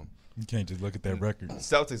the other one. You can't just look at that record.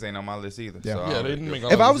 Celtics ain't on my list either. Yeah. So Yeah, they didn't make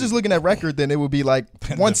If I was just looking at record, then it would be like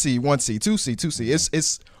 1 seed, 2 seed, 2 seed.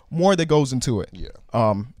 It's more that goes into it. Yeah.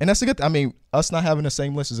 And that's a good. I mean, us not having the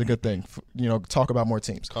same list is a good thing. Talk about more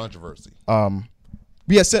teams. Controversy.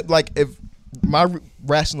 Yeah, like if my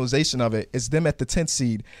rationalization of it is them at the 10th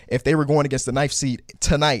seed. If they were going against the 9th seed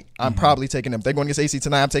tonight, I'm probably taking them. If they're going against AC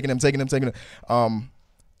tonight, I'm taking them.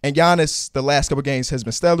 And Giannis, the last couple games has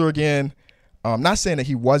been stellar again. Not saying that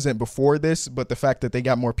he wasn't before this, but the fact that they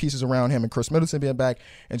got more pieces around him and Chris Middleton being back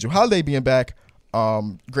and Drew Holiday being back,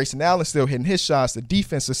 Grayson Allen still hitting his shots. The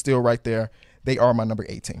defense is still right there. They are my number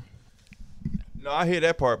 18. No, I hear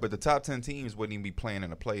that part, but the top 10 teams wouldn't even be playing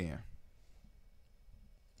in a play-in.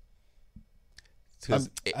 Because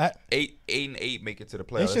 8-8 make it to the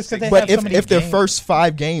playoffs. It's just 'cause they But have so many if their games. first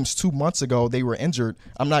 5 games 2 months ago they were injured,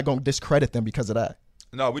 I'm not going to discredit them because of that.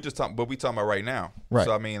 No, we talking about right now. Right.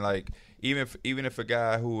 So I mean, like, even if a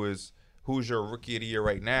guy who's your rookie of the year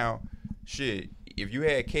right now, shit, if you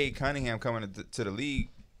had Cade Cunningham coming to the league,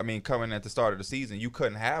 coming at the start of the season, you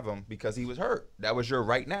couldn't have him because he was hurt. That was your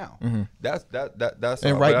right now. That's And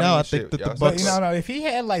all. right But now, I shit, think that the y'all But Bucks- talking no, if he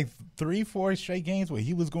had like 3-4 straight games where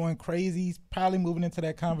he was going crazy, he's probably moving into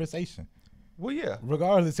that conversation. well, yeah.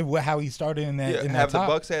 Regardless of how he started in that. Yeah, in that have the top.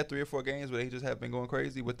 Bucks had 3 or 4 games where they just have been going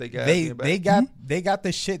crazy with their guys? They being back? they got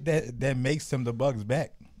the shit that makes them the Bucks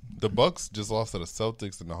back. The Bucks just lost to the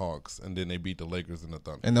Celtics and the Hawks, and then they beat the Lakers and the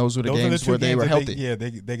Thunder. And those were the Those are games two where they games were that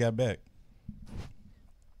healthy. they got back.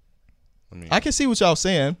 I mean, I can see what y'all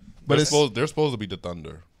saying, but they're it's supposed to be the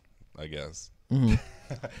Thunder, I guess.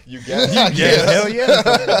 You got Yeah, hell yeah.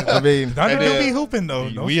 I mean Thunder And do then be hooping though.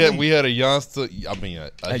 No we sleep. had a Youngster. I mean,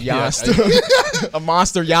 a monster, a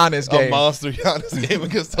monster Giannis a game. monster Giannis game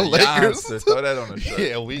against the Lakers. Lakers. Throw that on the shirt.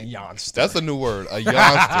 Yeah, Youngster. that's a new word. A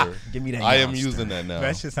youngster. Give me that. I am youngster. using that now.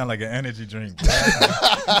 That shit sound like an energy drink.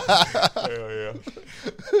 Hell yeah.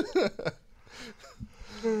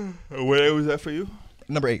 Where was that for you?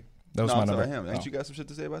 Number 8. That was No, my I'm number. talking about him. Ain't Oh. you got some shit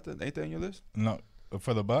to say about that? Ain't that on your list? No,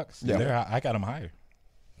 for the Bucks, Yeah. I got them higher.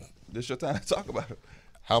 This your time to talk about it.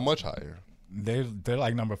 How much higher? They're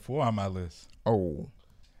like number 4 on my list, Oh,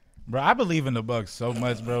 bro. I believe in the Bucks so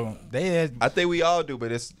much, bro. They had I think we all do,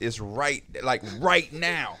 but it's right, like right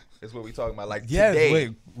now is what we talking about. Like yes, today.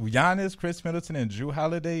 wait, Giannis, Chris Middleton, and Drew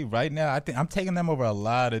Holiday. Right now, I think I'm taking them over a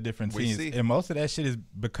lot of different We teams, see. and most of that shit is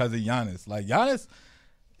because of Giannis. Like Giannis,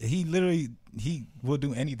 he will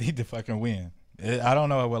do anything to fucking win. I don't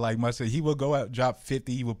know what like much. He will go out, drop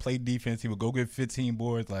 50. He will play defense. He will go get 15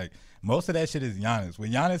 boards. Like most of that shit is Giannis.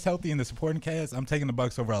 When Giannis healthy in the supporting cast, I'm taking the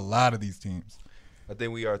Bucks over a lot of these teams. I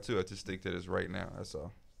think we are too. I just think that it's right now. That's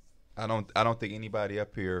all. I don't think anybody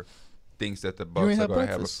up here thinks that the Bucks ain't are had going to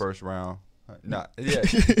have a breakfast. first round. Nah, yeah.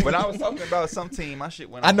 When I was talking about some team, my shit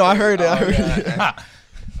went. I know, I heard it,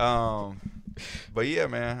 But yeah,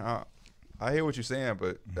 man, I hear what you're saying,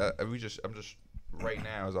 but I'm just right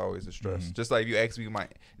now is always a stress. Just like if you ask me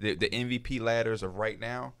the MVP ladders of right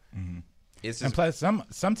now, it's And just plus,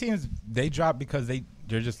 some teams they drop because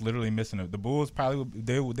they're just literally missing it. The Bulls probably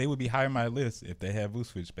they would be higher on my list if they had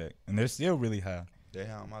Vucevic back, and they're still really high. they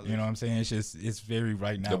on my list. You know what I'm saying? It's very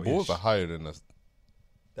right now. The Bulls are higher than us.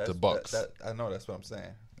 the Bucks. I know that's what I'm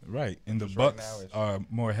saying. right, and the Just right Bucks now-ish. are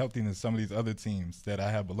more healthy than some of these other teams that I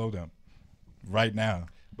have below them. Right now,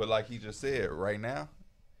 But like he just said, right now,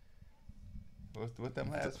 what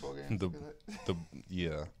them last 4 games?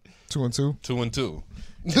 Yeah, 2-2. 2-2.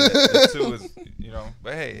 The 2 is,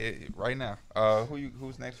 but hey, right now,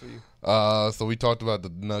 who's next for you? So we talked about the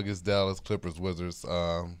Nuggets, Dallas, Clippers, Wizards.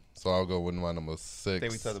 So I'll go with my number 6. I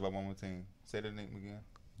think we talked about one more team. Say the name again.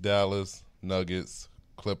 Dallas, Nuggets,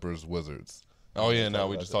 Clippers, Wizards. Oh yeah, now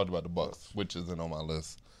we just talked about the Bucks, which isn't on my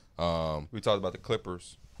list. We talked about the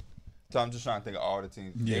Clippers. So I'm just trying to think of all the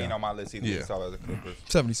teams. They ain't on my list either. Yeah. Saw as the Clippers.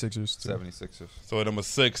 76ers. Too. 76ers. So at number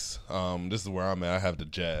 6, this is where I'm at. I have the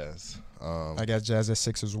Jazz. I got Jazz at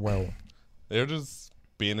 6 as well. They're just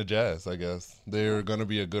being the Jazz, I guess. They're going to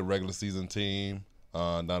be a good regular season team.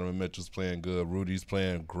 Donovan Mitchell's playing good. Rudy's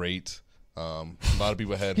playing great. A lot of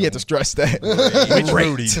people had He had to stress that. Which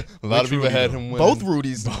Rudy? A lot of people had him winning. Both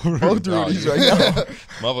Rudies. Both Rudies right now.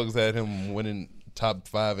 Motherfuckers had him winning top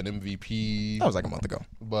 5 in MVP. That was like a month ago.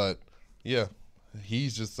 But, yeah,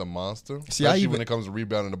 he's just a monster. See, Especially when it comes to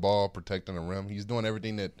rebounding the ball, protecting the rim. He's doing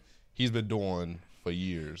everything that he's been doing for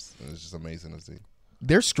years. And it's just amazing to see.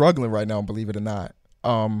 They're struggling right now, believe it or not.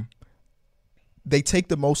 They take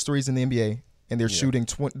the most threes in the NBA, and they're shooting.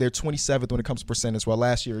 They're 27th when it comes to percentage. Well,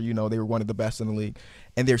 last year, they were one of the best in the league,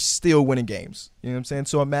 and they're still winning games. You know what I'm saying?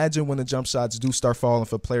 So imagine when the jump shots do start falling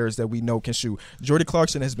for players that we know can shoot. Jordan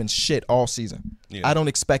Clarkson has been shit all season. Yeah. I don't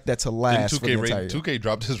expect that to last for the entire year. 2K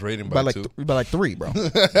dropped his rating by like 2. By like 3, bro.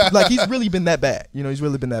 Like he's really been that bad. He's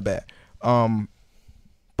really been that bad.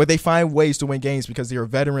 But they find ways to win games because they're a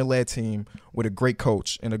veteran-led team with a great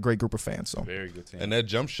coach and a great group of fans. So very good team. And that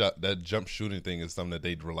jump shooting thing is something that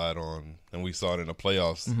they relied on, and we saw it in the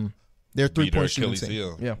playoffs. Mm-hmm. They're 3-point shooting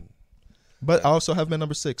team. Yeah. But I also have them at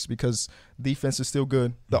number 6 because defense is still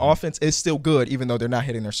good. The offense is still good, even though they're not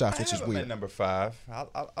hitting their shots, which is weird. At number 5,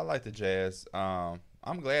 I like the Jazz.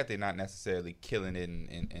 I'm glad they're not necessarily killing it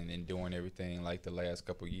and doing everything like the last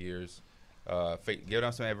couple of years. Give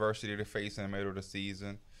them some adversity to face in the middle of the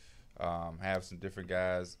season. Have some different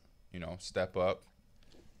guys, step up.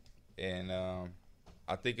 And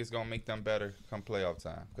I think it's going to make them better come playoff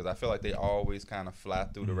time because I feel like they always kind of fly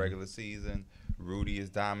through the regular season. Rudy is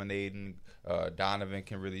dominating. Donovan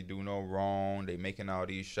can really do no wrong. They making all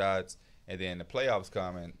these shots. And then the playoffs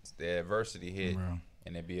come and the adversity hit. Bro.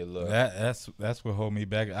 And it be a little. That's what hold me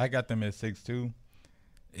back. I got them at 6 too.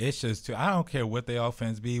 It's just I don't care what their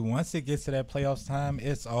offense be. Once it gets to that playoffs time,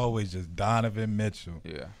 it's always just Donovan Mitchell.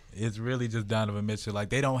 Yeah. It's really just Donovan Mitchell. Like,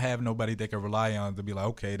 they don't have nobody they can rely on to be like,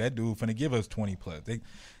 okay, that dude finna give us 20 plus.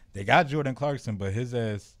 They got Jordan Clarkson, but his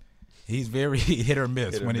ass, he's very hit or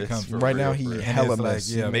miss when it comes to right now. He hella miss.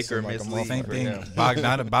 Like, yeah, make or miss. Same thing.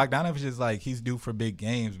 Bogdanovich is like he's due for big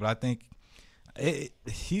games, but I think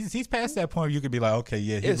he's past that point where you could be like, okay,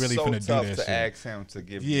 yeah, he's really finna do that shit. It's so tough to ask him to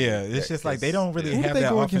give. Yeah, it's just like they don't really have that. Who did they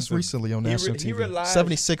go against recently on national TV?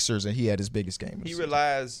 76ers, and he had his biggest game. He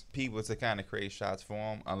relies people to kind of create shots for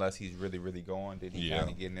him, unless he's really, really going. Then he kind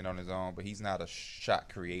of getting it on his own, but he's not a shot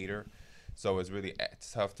creator, so it's really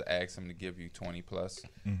tough to ask him to give you 20 plus.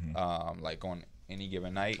 Like on any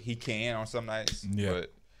given night, he can on some nights,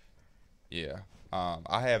 but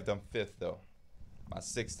I have them 5th though. My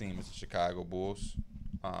 6th team is the Chicago Bulls,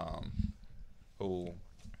 who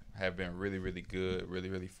have been really, really good, really,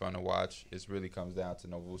 really fun to watch. It really comes down to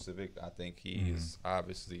Vucevic. I think he is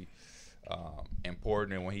obviously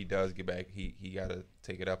important, and when he does get back, he got to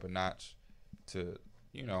take it up a notch to,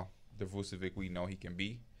 the Vucevic we know he can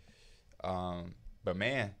be. But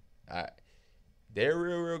man, they're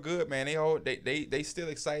real, real good, man. They still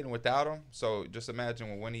exciting without him. So just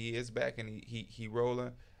imagine when he is back and he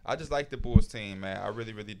rolling. I just like the Bulls team, man. I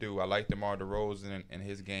really, really do. I like DeMar DeRozan and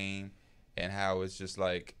his game, and how it's just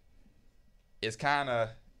like it's kind of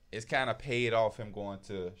paid off him going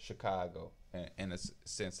to Chicago in a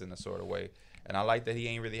sense, in a sort of way. And I like that he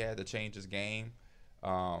ain't really had to change his game.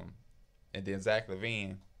 And then Zach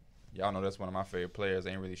LaVine, y'all know that's one of my favorite players.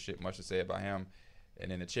 Ain't really shit much to say about him. And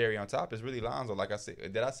then the cherry on top is really Lonzo. Like I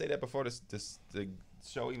said, did I say that before the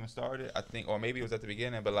show even started? I think, or maybe it was at the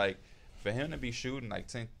beginning, but like. For him to be shooting like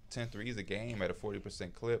 10 threes a game at a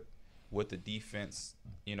 40% clip with the defense,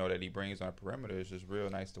 that he brings on the perimeter is just real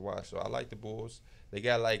nice to watch. So I like the Bulls. They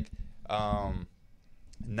got like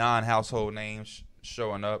non-household names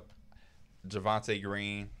showing up. Javonte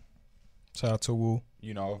Green. Shout out to Wu.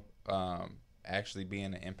 Actually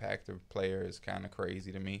being an impactor player is kind of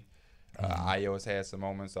crazy to me. Ayo has had some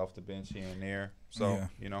moments off the bench here and there. So,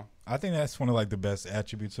 I think that's one of like the best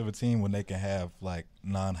attributes of a team when they can have like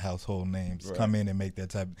non-household names come in and make that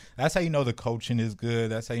type. That's how you know the coaching is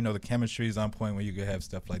good. That's how you know the chemistry is on point when you can have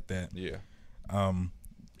stuff like that. Yeah.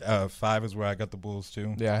 5 is where I got the Bulls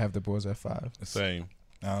too. Yeah, I have the Bulls at 5. Same.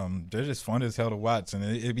 They're just fun as hell to watch, and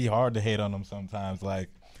it'd be hard to hate on them sometimes. Like,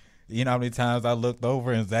 you know how many times I looked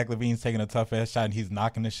over and Zach LaVine's taking a tough ass shot and he's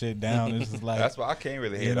knocking the shit down. It's just like that's why I can't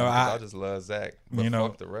really hate him. I just love Zach. But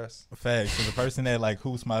fuck the rest. Facts. As a person that like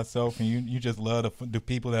hoops myself, and you just love the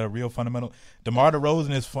people that are real fundamental. DeMar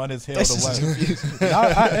DeRozan is fun as hell to watch.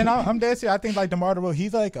 I'm dead serious. I think like DeMar DeRozan,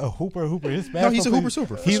 he's like a hooper. He's a hooper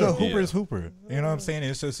super. He's a hooper's hooper. You know what I'm saying?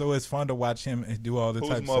 It's just so it's fun to watch him do all the type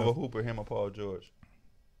of stuff. Who's more of a hooper, him or Paul George?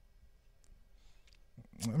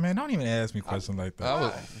 Man, don't even ask me questions like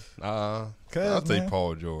that. I'll take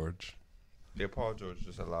Paul George. Yeah, Paul George is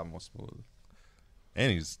just a lot more smooth.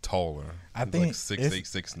 And he's taller. I He's think like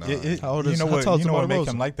 6'8", 6'9". How old You is- know how what? tall is You know what DeMar make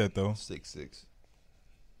DeRozan? him like that though? 6'6".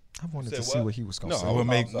 I wanted Say to see what? what he was going No, to It say. would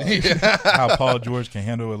make how Paul George can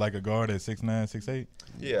handle it like a guard at 6'9", 6'8",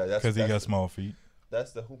 Yeah, that's because he got that's, small feet.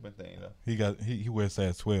 that's the hooping thing though. He wears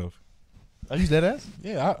size 12. Are you dead ass?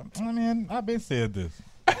 Yeah, I mean, I've been said this.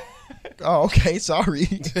 Oh, okay. Sorry.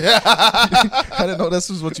 I didn't know this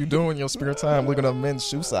was what you do in your spare time, looking up men's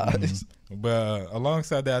shoe size. But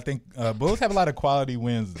alongside that, I think Bulls have a lot of quality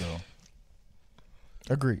wins though.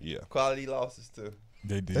 Agreed. Yeah. Quality losses too.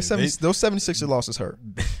 They did. Those 76er losses hurt.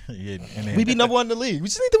 Yeah, and then We be number one in the league. We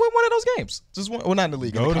just need to win one of those games. Just one. Well, not in the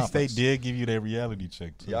league. in the Golden conference. State did give you their reality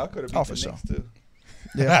check too. Y'all could have Oh, beat for the sure. Knicks too.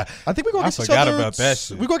 Yeah, I think we're gonna I get each forgot other. about that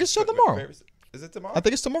shit. We're gonna get each other tomorrow. Is it tomorrow? I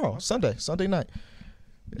think it's tomorrow, Sunday night.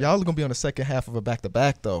 Y'all are gonna be on the second half of a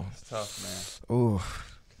back-to-back though. It's tough, man. Ooh,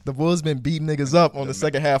 the Bulls been beating niggas up on the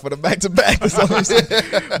second half of the back-to-back. That's all I'm saying.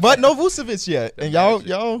 But no Vucevic yet, and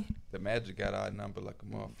y'all. The Magic got our number like a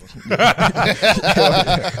motherfucker.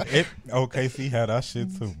 OKC had our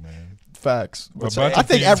shit too, man. Facts. A bunch I of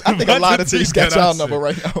think teams- I think a bunch lot of of teams teams got got our y'all number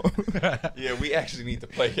right now. Yeah, we actually need to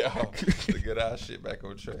play y'all to get our shit back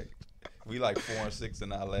on track. We like 4-6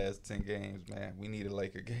 in our last 10 games, man. We need a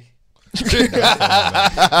Laker game.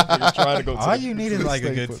 Niggas trying to go to All the- you need to is the like a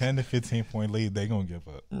state good foot. 10 to 15 point lead. They gonna give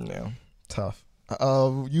up. Yeah, tough.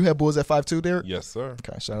 You had Bulls at 5-2, Derek? Yes, sir.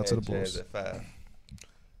 Okay, shout out to the Had Jazz Bulls. at 5.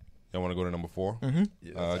 Y'all want to go to number 4? Mm-hmm.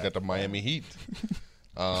 Yeah, I that's got the after Miami Heat.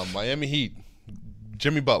 Miami Heat.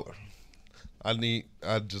 Jimmy Butler. I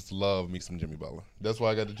just love me some Jimmy Butler. That's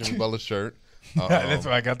why I got the Jimmy Butler shirt. That's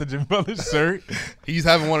why I got the Jimmy Butler shirt. He's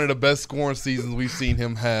having one of the best scoring seasons we've seen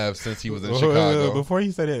him have since he was in Wait, Chicago. before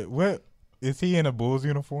you say that, what is he in a Bulls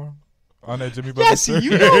uniform on that Jimmy Butler Yes, shirt?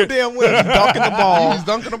 you know damn well he's dunking the ball. He's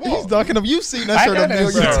dunking the ball. He's dunking them. You've seen that I shirt know a that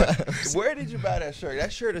million shirt. times. Where did you buy that shirt?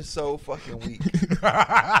 That shirt is so fucking weak.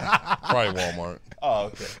 Probably Walmart. Oh,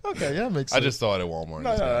 okay. Okay, yeah, that makes I sense. just saw it at Walmart.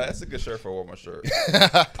 No, that's a good shirt for a Walmart shirt.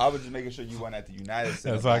 I was just making sure you weren't at the United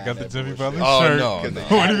Center. That's why I got buying the that Jimmy bullshit. Butler Oh, shirt. no, Because no.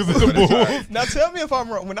 the When he United was in the Center- Bulls. Now tell me if I'm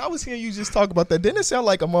wrong. When I was hearing you just talk about that, didn't it sound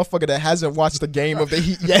like a motherfucker that hasn't watched the game of the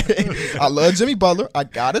Heat yet? I love Jimmy Butler. I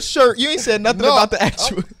got a shirt. You ain't said nothing No, about the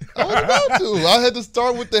actual. I was about to. I had to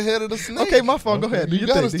start with the head of the snake. Okay, my fault. Go ahead. Do You your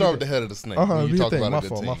got to thing. start with the head of the snake. Uh-huh. When Do you your talk thing. about My a good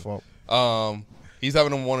fault. team. My fault. He's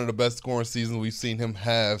having one of the best scoring seasons we've seen him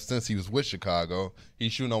have since he was with Chicago.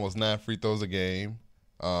 He's shooting almost 9 free throws a game,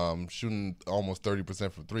 shooting almost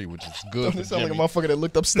 30% from 3, which is good Don't for it sound like a Jimmy. motherfucker that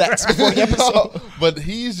looked up stats before the episode? But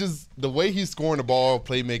he's just the way he's scoring the ball,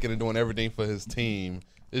 playmaking, and doing everything for his team.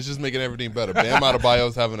 It's just making everything better. Bam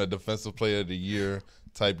Adebayo's having a Defensive Player of the Year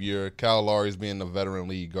type year. Kyle Lowry's being the veteran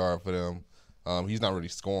lead guard for them. He's not really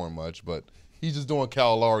scoring much, but he's just doing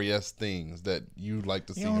Kyle Lowry-esque things that you like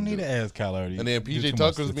to see You don't him need do. to ask Kyle Lowry. And then Do PJ too much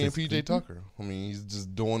Tucker's being statistically. PJ Tucker. I mean, he's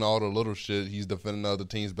just doing all the little shit. He's defending the other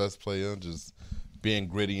team's best player, just being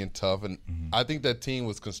gritty and tough. And I think that team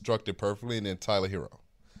was constructed perfectly. And then Tyler Hero,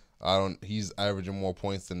 he's averaging more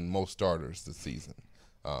points than most starters this season.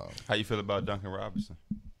 How you feel about Duncan Robinson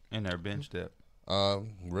and their bench depth?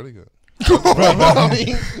 Really good.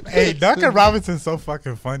 Hey, Duncan Robinson's so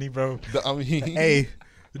fucking funny, bro. I mean, Hey,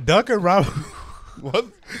 Duncan what?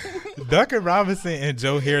 Duncan Robinson and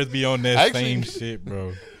Joe Harris be on that Actually- same shit,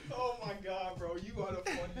 bro. Oh my god, bro! You are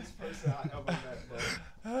the funniest person I ever met,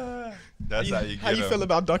 bro. That's how you get How you him. feel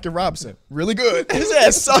about Duncan Robinson? Really good. His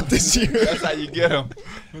ass sucked this year. That's how you get him.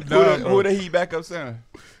 Nah, Who the Heat backup center?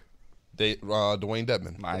 Dwayne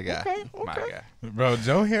Dedman. My guy. Okay, My okay. guy. Bro,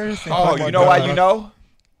 Joe Harris. and- Oh, my you know why God. you know?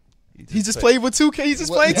 He just played with 2K. He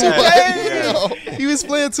just played 2K. Yeah. He was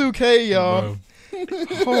playing 2K, y'all. Bro,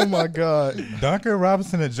 Oh my god. Duncan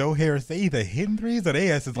Robinson and Joe Harris, they either hitting threes or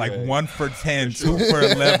they ass is like Yeah. 1 for 10, 2 for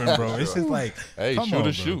 11, bro. It's just like, Hey, come shoot on, or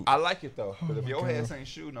bro. shoot. I like it though, but if your ass ain't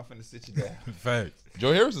shooting, I'm finna sit you down. Facts.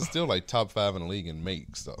 Joe Harris is still like top 5 in the league in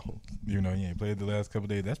makes. So You know, he ain't played the last couple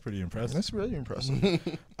days. That's pretty impressive. That's really impressive.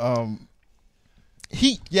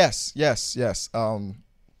 Heat, yes. They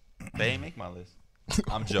ain't make my list.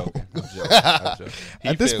 I'm joking. I'm joking.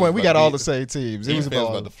 At this point, we got all the same teams. It Heat was fans about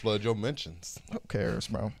about to flood your mentions. who cares,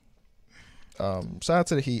 bro. Shout out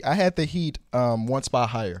to the Heat. I had the Heat one spot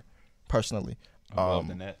higher, personally, Above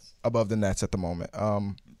the Nets. above the Nets at the moment.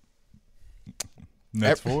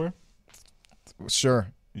 Next Ev- 4? Sure.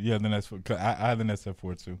 Yeah, the Nets 4. 'Cause I had the Nets at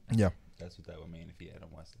 4 too. Yeah. That's what that would mean if he had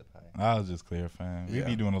him one step higher. I was just clarifying. We Yeah.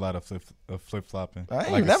 be doing a lot of flip flopping. I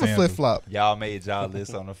ain't never flip flop. Y'all made y'all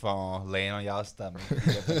list on the phone, laying on y'all stomach. Up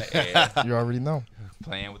in the air. You already know.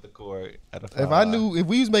 playing with the court. If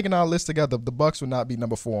we was making our list together, the Bucks would not be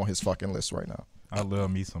number 4 on his fucking list right now. I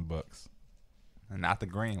love me some Bucks. Not the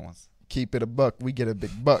green ones. Keep it a buck. We get a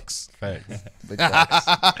big Bucks. Facts. Big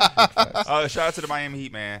facts. Shout out to the Miami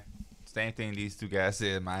Heat, man. Same thing these two guys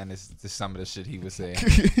said, minus some of the shit he was saying.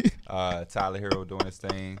 Tyler Hero doing his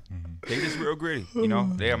thing. They just real gritty. You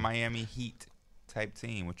know, they're a Miami Heat type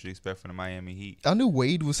team. What you expect from the Miami Heat? I knew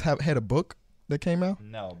Wade had a book that came out.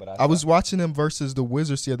 No, but I was watching them versus the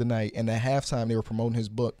Wizards the other night, and at halftime they were promoting his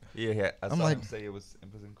book. Yeah, I saw him say it was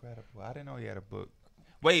incredible. I didn't know he had a book.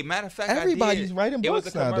 Wait, matter of fact, everybody's writing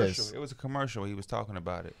books nowadays. It was a commercial. He was talking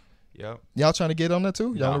about it. Yep. Y'all trying to get on that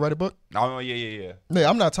too? Y'all want to write a book? Oh, yeah. Yeah,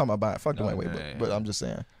 I'm not talking about buying. Fuck the Dwayne Wade book, but I'm just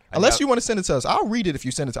saying. Unless you want to send it to us, I'll read it if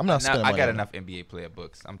you send it to us. I'm not spending money. I got enough NBA player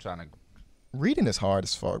books. I'm trying to. Reading is hard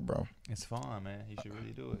as fuck, bro. It's fun, man. You should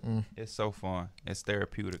really do it. It's so fun. It's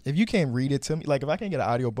therapeutic. If you can't read it to me, like if I can't get an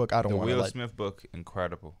audio book, I don't want to. The Will Smith book,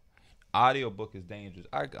 incredible. Audio book is dangerous.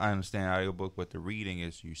 I understand audio book, but the reading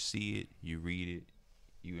is you see it, you read it,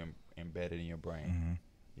 you embed it in your brain.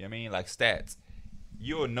 You know what I mean? Like stats.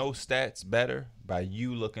 You'll know stats better by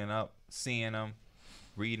you looking up, seeing them,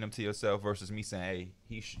 reading them to yourself versus me saying,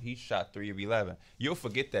 hey, he shot 3 of 11. You'll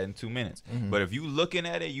forget that in 2 minutes. But if you looking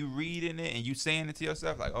at it, you reading it, and you saying it to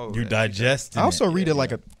yourself, like, oh. You digesting it. I also read it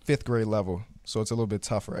like a 5th grade level, so it's a little bit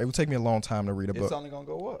tougher. It would take me a long time to read a book. It's only going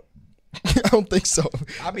to go up. I don't think so.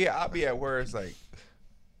 I'll be at words like,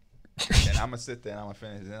 and I'm going to sit there and I'm going to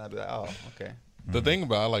finish, and I'll be like, oh, okay. The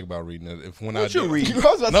thing I like about reading it, if when What you read?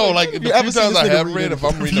 Like the few times I have read, if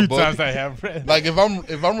I'm reading a book, times I have read. like if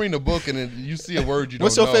I'm reading a book and then you see a word you don't know.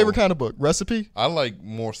 What's your favorite kind of book? Recipe? I like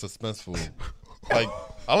more suspenseful. Like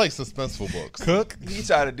I like suspenseful books. Cook. He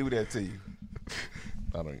try to do that to you.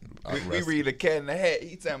 We read a Cat in the Hat.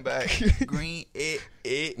 He talking about green eggs.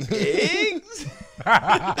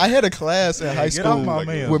 I had a class in high school my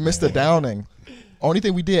man. with Mr. Downing. Only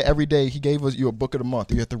thing we did every day, he gave us you a book of the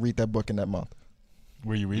month. You had to read that book in that month.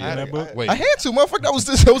 Were you reading that book? Wait, I had to, motherfucker. That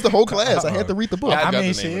was the whole class. I had to read the book. I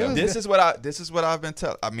mean, This is what I've been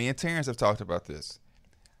telling. Me and Terrence have talked about this.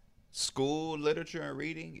 School literature and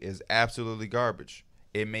reading is absolutely garbage.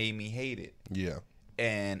 It made me hate it. Yeah.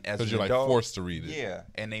 And as because an you're adult, like forced to read it. Yeah,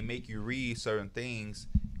 and they make you read certain things,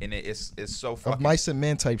 and it's so fucking Of mice and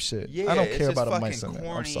men type shit. Yeah, I don't care it's about just a mice and fucking men.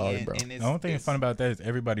 I'm corny sorry, bro. and The only thing that's fun about that is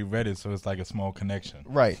everybody read it, so it's like a small connection.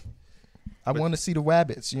 Right. I want to see the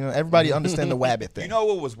wabbits. You know, everybody understand the wabbit thing. You know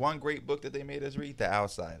what was one great book that they made us read? The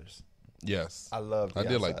Outsiders. Yes. I loved. I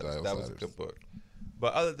did like The Outsiders. That was a Outsiders. good book.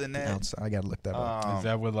 But other than that, I gotta look that up. Is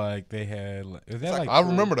that what like they had? Is that like? I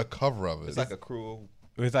remember the cover of it. it's like a cruel.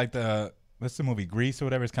 It was like what's the movie Grease or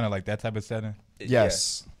whatever? It's kind of like that type of setting.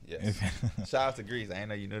 Yes. Yes. Shout out to Grease. I didn't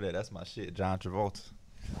know you knew that. That's my shit, John Travolta.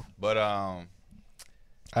 But I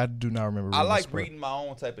do not remember. I like this book. reading my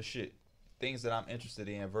own type of shit, things that I'm interested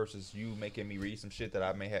in versus you making me read some shit that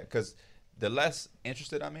I may have. Because the less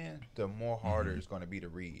interested I'm in, the more harder it's going to be to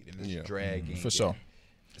read, and it's dragging. For sure.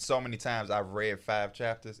 So many times I've read 5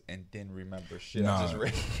 chapters and didn't remember shit I Nah. just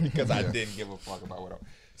read because I didn't give a fuck about what.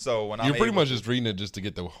 So when You're I'm pretty able much to- just reading it just to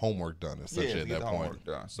get the homework done, essentially, to at get that the point. homework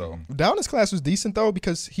done. So Downing's class was decent though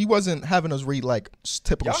because he wasn't having us read like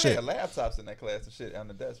typical y'all shit. had laptops in that class and shit on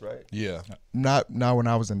the desk, right? Yeah. Not when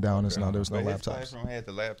I was in Downing's. No, there was no But his laptops. classroom had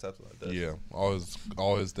the laptops on the desk. Yeah.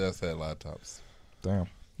 All his desks had laptops. Damn,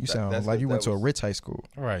 you sound that's like what you went that to a was. rich high school.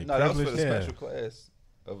 Right. No, that was for the Privileged, yeah. special class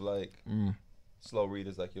of like slow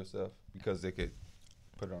readers like yourself because they could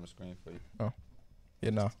put it on the screen for you. Yeah,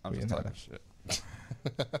 no, I'm we just didn't have talking that. shit.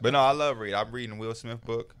 But no, I love reading. I'm reading Will Smith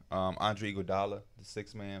book, Andre Iguodala, The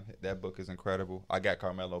Sixth Man. That book is incredible. I got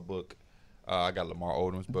Carmelo book. I got Lamar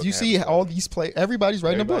Odom's book. Do you see all these everybody's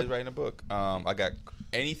writing a book? Everybody's writing a book. I got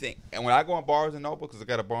anything, and when I go on Barnes and Noble, because I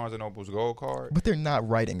got a Barnes and Noble's Gold card. But they're not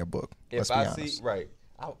writing a book. If Let's be I honest. see right,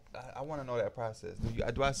 I want to know that process.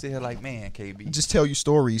 Do I sit here like, man, KB? Just tell you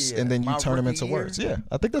stories Yeah, and then you my turn them rookie into words. year, Yeah,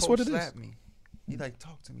 I think that's Coach what it is. slapped me. He like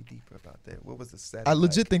talk to me deeper about that. What was the setting? I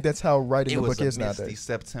legit like? think that's how writing It a was book a is misty nowadays.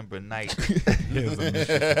 September night.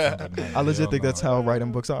 I legit think that's how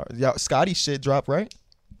writing books are. Yeah, Scotty shit dropped, right?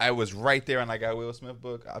 I was right there and I got Will Smith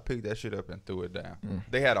book. I picked that shit up and threw it down.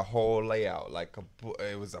 They had a whole layout, like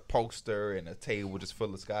it was a poster and a table just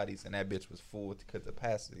full of Scotties, and that bitch was full to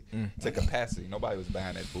capacity. To capacity, nobody was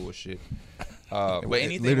buying that bullshit. But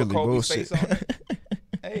anything with literally Kobe's bullshit. face on it,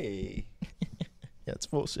 hey, Yeah, it's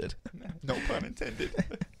bullshit. no pun intended.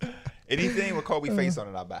 Anything with Kobe face on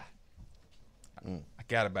it, I buy. I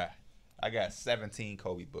gotta buy. I got 17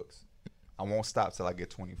 Kobe books. I won't stop till I get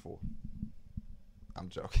 24. I'm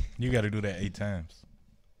joking. You got to do that 8 times.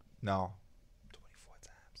 No, 24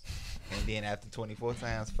 times. And then after 24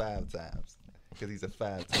 times, 5 times. because he's a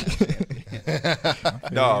 5-time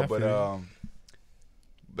champion. No,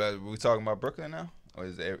 but we talking about Brooklyn now? Or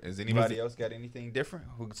is anybody else got anything different?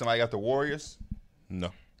 Somebody got the Warriors?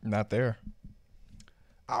 No. Not there.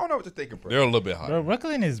 I don't know what to think of They're Brooklyn. a little bit higher. Bro,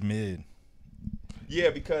 Brooklyn is mid. Yeah,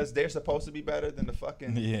 because they're supposed to be better than the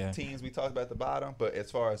fucking Yeah. teams we talked about at the bottom. But as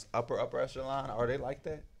far as upper echelon, are they like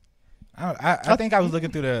that? I think I was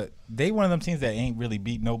looking through they one of them teams that ain't really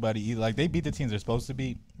beat nobody either. Like they beat the teams they're supposed to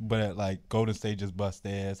beat, but like Golden State just bust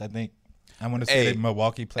their ass. I want to say that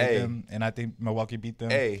Milwaukee played them, and I think Milwaukee beat them.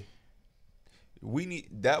 Hey,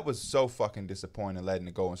 that was so fucking disappointing letting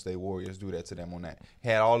the Golden State Warriors do that to them on that.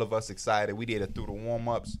 Had all of us excited. We did it through the warm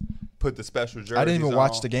ups, put the special jerseys I didn't even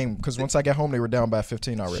watch on. the game because once I got home, they were down by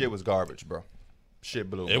 15 already. Shit was garbage, bro. Shit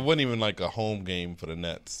blew. It wasn't even like a home game for the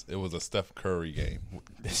Nets. It was a Steph Curry game.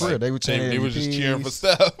 For real, they were They were just cheering for MVPs.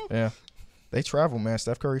 Steph. Yeah. They travel, man.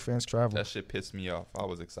 Steph Curry fans travel. That shit pissed me off. I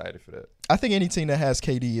was excited for that. I think any team that has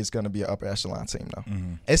KD is going to be an upper echelon team, though.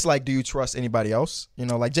 Mm-hmm. It's like, do you trust anybody else? You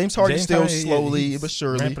know, like James Harden still slowly but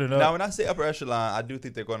surely. ramping it up. Now, when I say upper echelon, I do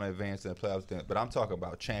think they're going to advance in the playoffs. But I'm talking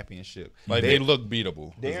about championship. Like they look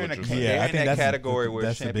beatable. They're in, is what a, you're saying. Yeah, I they're think in that that's category where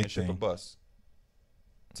that's the big championship or thing. bust.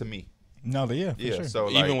 To me. No, for Yeah, sure. so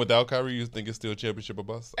like, Even without Kyrie, you think it's still championship or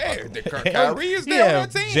bust? hey, Kyrie is there on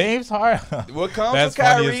the team. James Harden. What comes That's with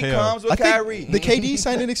funny as Kyrie hell. comes with I think Kyrie. the KD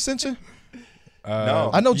signed an extension.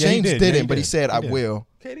 No. I know Yeah, he James did. Yeah, didn't, he but he did. said, He I did. will.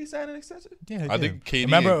 KD signed an extension? Yeah, I think KD.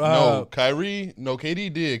 Remember,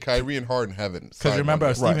 KD did. Kyrie and Harden haven't. because signed remember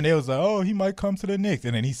one. Stephen A was like, oh, he might come to the Knicks,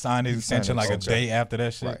 and then he signed his signed extension his like a extension. day after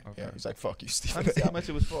that shit. Right. Yeah. He's like, fuck you, Let Stephen. me see how much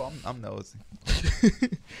it was for. I'm nosy.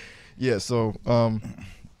 Yeah. So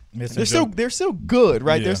Mr. they're still good,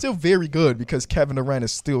 right? Yeah. They're still very good because Kevin Durant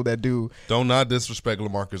is still that dude. Don't not disrespect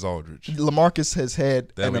LaMarcus Aldridge. LaMarcus has had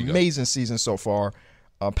There an we go. amazing season so far.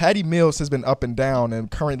 Patty Mills has been up and down,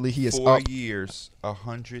 and currently he is 4 up. years,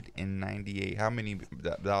 198. How many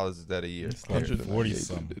dollars is that a year? 140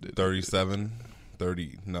 something. 37,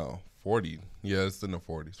 30, no, 40. Yeah, it's in the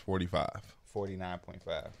 40s. 45.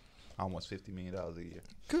 49.5. Almost $50 million a year.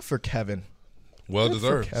 Good for Kevin. Well Good for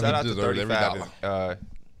deserved. Kevin. Shout out He to deserved every 35. dollar.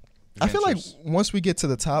 I feel like Ventures. once we get to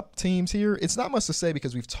the top teams here, it's not much to say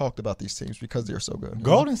because we've talked about these teams because they're so good.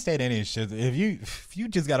 Golden State ain't shit. If you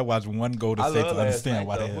just got to watch one Golden I State love to last understand night,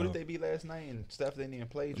 why though. the Who hell. did they beat last night? And Steph didn't even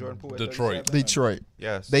play. Jordan Poole. at Detroit. 37? Detroit.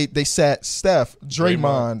 Yes. They sat Steph,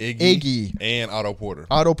 Draymond, Iggy, and Otto Porter.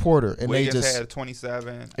 Otto Porter, and Wiggins they just had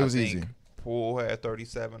 27. It was I think easy. Poole had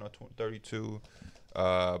 37 or 32.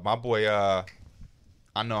 My boy, I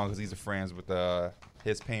know him because he's friends with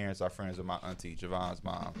his parents are friends with my auntie Javon's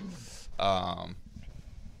mom.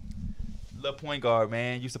 Little point guard,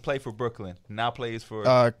 man, used to play for Brooklyn. Now plays for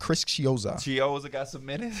Chris Chioza. Chioza. Got some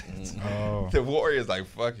minutes. Oh. The Warriors like,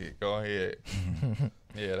 fuck it, go ahead.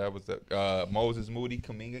 Yeah, that was the Moses Moody.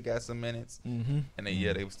 Kuminga got some minutes, and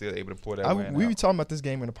they were still able to pull that win We were out. talking about this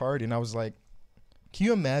game in the party, and I was like, can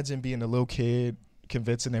you imagine being a little kid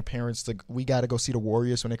convincing their parents we got to go see the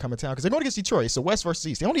Warriors when they come in town because they're going against Detroit. It's West versus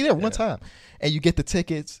East. They're only there one time, and you get the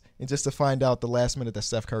tickets, and just to find out the last minute that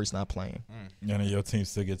Steph Curry's not playing, And then your team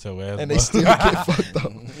still gets your ass. and they bust. still get fucked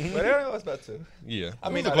up. But everyone was about to. Yeah, I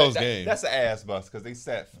mean, it was a close that- game. That's an ass bust because they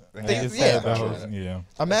set. It's Yeah. sad, though. Yeah.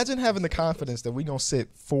 Imagine having the confidence that we're going to sit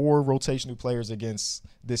 4 rotational players against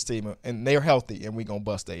this team, and they're healthy, and we're going to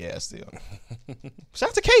bust their ass still. Shout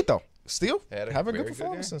out to Kate, though. Still having good very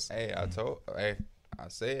performances. game. I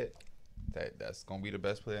said that's gonna be the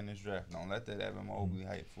best player in this draft. Don't let that Evan Mobley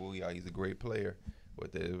hype fool y'all. He's a great player,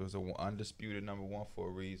 but it was an undisputed number 1 for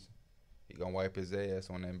a reason. He gonna wipe his ass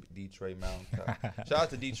on that Detroit mountaintop. Shout out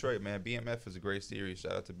to Detroit, man. BMF is a great series.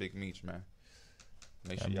 Shout out to Big Meech, man.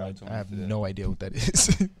 Make sure y'all tune I have into that. no idea what that is.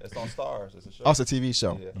 It's on Stars. It's a show. Oh, it's a TV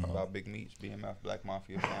show. Yeah, about Big Meech, BMF, Black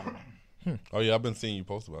Mafia family. Oh yeah, I've been seeing you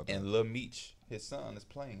post about that. And Lil Meech, his son, is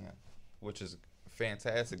playing him, which is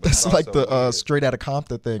fantastic. But That's it's like also the weird. Straight Outta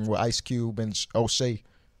Compton thing with Ice Cube and O'Shea.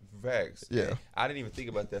 Facts. Yeah. I didn't even think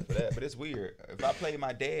about that for that, but it's weird. If I play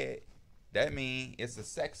my dad, that means it's a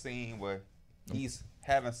sex scene where he's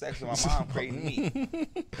having sex with my mom, creating me.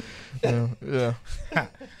 Yeah.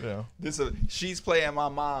 She's playing my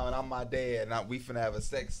mom and I'm my dad, and we finna have a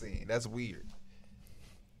sex scene. That's weird.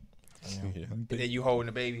 Yeah. And then you holding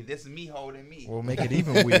the baby. This is me holding me. We'll make it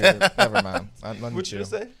even weirder. Never mind. What you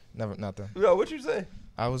say? Never, nothing. Yo, what you say?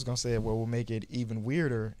 I was gonna say what will make it even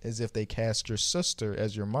weirder is if they cast your sister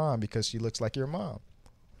as your mom because she looks like your mom.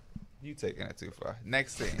 You taking that too far.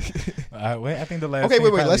 Next thing. Wait, I think the last. Okay, team wait.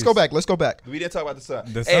 probably Let's go back. Let's go back. We didn't talk about the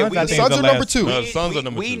Suns. The Hey, Suns, we I need- think, Suns the are number last- 2. Suns are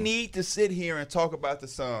number we 2. need to sit here and talk about the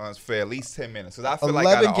Suns for at least 10 minutes because I feel 11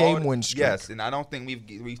 like out of all game the- win streak. Yes, and I don't think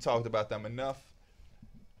we've talked about them enough.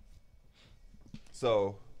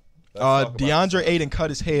 So, let's talk about DeAndre Ayton cut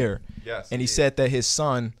his hair, Yes, and he did. said that his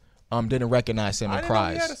son didn't recognize him I and didn't know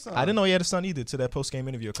he cries. had a son. I didn't know he had a son either to that post game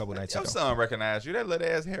interview a couple nights Your ago. son recognized you. That little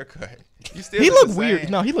ass haircut. You still He look looked the weird.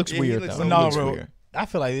 same. No, he looks Yeah, weird looks though. so He No, looks bro. weird. I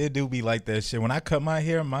feel like it do be like that shit. When I cut my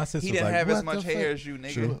hair, my sister He was didn't like, have as "What much the fuck?" hair as you,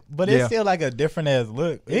 nigga. True. But Yeah. it's still like a different ass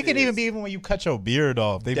look. It could even is. be even when you cut your beard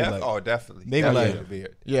off. They be like, Oh, definitely. They be Definitely like- a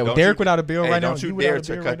beard. Yeah, with Don't Derek you- without a beard hey, right now. Don't you without dare a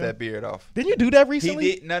to beard cut right now? that beard off. Didn't you do that He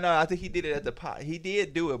recently? did. No, I think he did it at the pot. He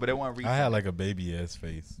did do it, but it wasn't recent. I had like a baby ass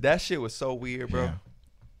face. That shit was so weird, bro. Yeah. What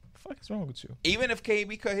the fuck is wrong with you? Even if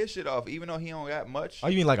KB cut his shit off, even though he don't got much, Oh,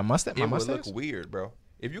 you mean like a mustache? My it would mustache? look weird, bro.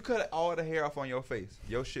 If you cut all the hair off on your face,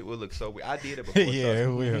 your shit would look so weird. I did it before. Yeah, it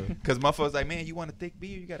will. Because motherfuckers like, man, you want a thick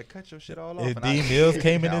beard? You got to cut your shit all off. If And I D did. Mills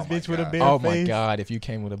came in Oh this my bitch with a God. beard Oh my face, god! If you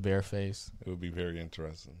came with a bare face, It would be very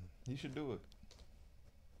interesting. You should do it.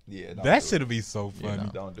 Yeah, don't that do should it. be so funny. know.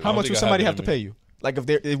 Don't do how it. much think would I somebody have have it to in pay you? Like if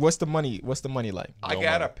there, what's the money? What's the money like? I No got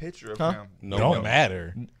matter. a picture of Huh? him. No, Don't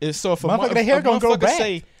matter. It's so if a Motherfucker, mo- the hair if a gonna go motherfucker back.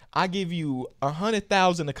 say, I give you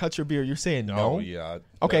 100,000 to cut your beard, you're saying no? Oh yeah.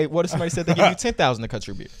 Okay, what if somebody said they give you 10,000 to cut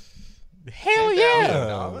your beard? Hell Yeah.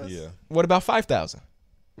 yeah. Yeah. What about 5,000?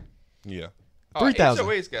 Yeah. 3,000.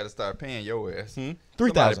 HOA's got to start paying your ass. 3,000.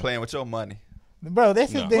 Somebody playing with your money. Bro,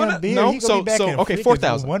 that's his No. damn Well, beard. no, He gonna so- be back so, in okay, freaking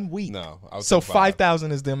 4,000. 1 week. No. I would So say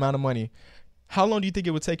 5,000 is the amount of money. How long do you think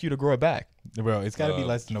it would take you to grow it back? Bro, it's got to be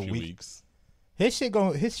less than a few week. weeks. His shit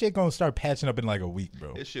gonna start patching up in like a week,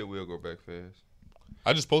 bro. This shit will go back fast.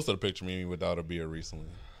 I just posted a picture of me without a beard recently.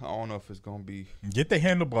 I don't know if it's going to be. Get the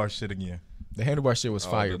handlebar shit again. The handlebar shit was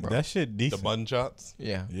fire, bro. That shit The decent. button shots.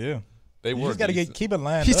 Yeah. Yeah. They You were. just gotta decent. keep it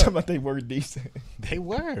lined He's up. talking about they were decent. They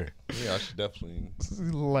were. Yeah, I should definitely.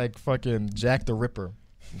 Like fucking Jack the Ripper.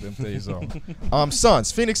 Them days on.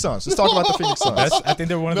 Suns, Phoenix Suns. Let's talk about the Phoenix Suns. I think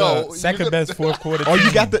they're one of No, the you second got- best fourth quarter. Oh, you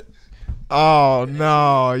teams. got the. Oh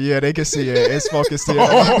no, yeah, they can see it. It's focused here.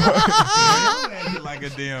 like a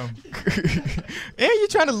damn. And you're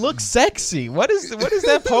trying to look sexy. What is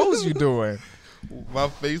that pose you doing? My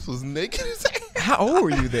face was naked. How old were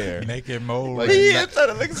you there? Naked mode. Like, He is trying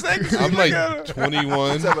to look sexy. I'm Look at like him.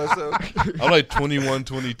 21. Tell myself. I'm like 21,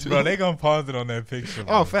 22. Bro, they gonna pause it on that picture.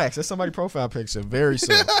 Bro. Oh, facts. That's somebody's profile picture. Very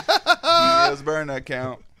soon. Let's burn that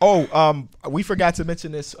account. Oh, we forgot to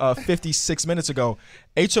mention this 56 minutes ago.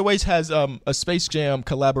 HOH has a Space Jam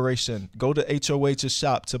collaboration. Go to HOH's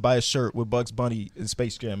shop to buy a shirt with Bugs Bunny and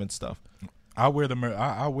Space Jam and stuff. I'll wear the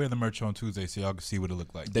I'll wear the merch on Tuesday so y'all can see what it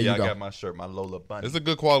look like. There Yeah, you go. I got my shirt, my Lola Bunny. It's a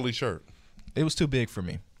good quality shirt. It was too big for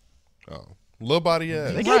me. Oh, little body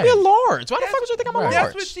ass. They gave me a large. Why the fuck would you think I'm a Right.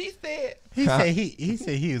 large? That's what she said. He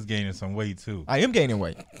said he is gaining some weight too. I am gaining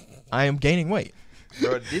weight. I am gaining weight.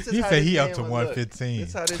 Bro, this is He how said this he man up to would look. 115.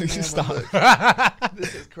 This how this man Stop. would look.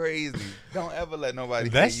 This is crazy. Don't ever let nobody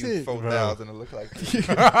pay That you shit, bro. 4,000 to look like this.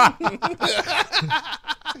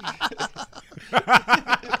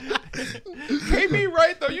 Can't be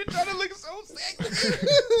right though. You trying to look so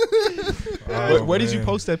sexy. Oh, Where did you man.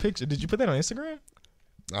 post that picture? Did you put that on Instagram?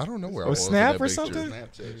 I don't know where I Or was. in Snap that or picture. something?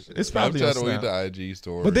 Snapchat shit. It's probably on Snapchat or Snap. the IG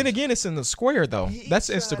story. But then again, it's in the square though. He That's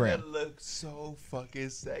tryna Instagram. Look so fucking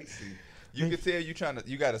sexy. You can tell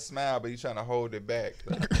you got to smile, but you trying to hold it back.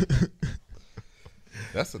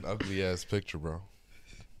 that's an ugly ass picture, bro.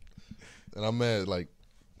 And I'm mad. Like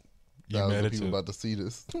You thousands mad of at people you? about to see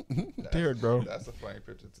this. Dude, bro. That's a funny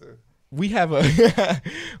picture too. We have a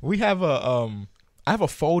I have a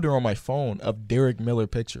folder on my phone of Derek Miller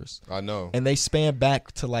pictures, I know. and they span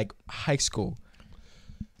back to like high school.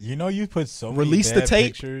 You know, you put so many Release the bad tape?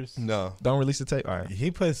 pictures. No. Don't release the tape. All right. He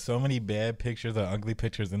put so many bad pictures or ugly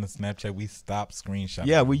pictures in the Snapchat. We stopped screenshotting.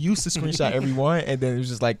 Yeah, we used to screenshot every one, and then it was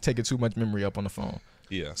just like taking too much memory up on the phone.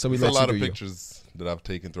 Yeah. So we There's let a lot you of do you. pictures that I've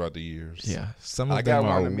taken throughout the years. Yeah, some of I them got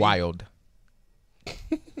are one of me. wild.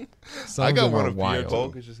 Some I of got them one are of Pierre, wild. too.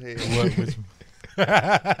 Bogus as hell. What, which,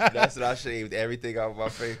 That's what I shaved everything off my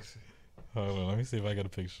face. hold on, let me see if I got a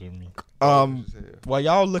picture of me. Bogus as hell. While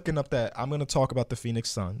y'all looking up that, I'm gonna talk about the Phoenix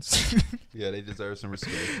Suns Yeah, they deserve some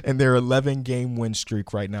respect. and their 11-game win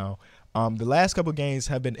streak right now. The last couple games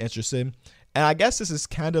have been interesting. And I guess this has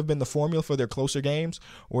kind of been the formula for their closer games,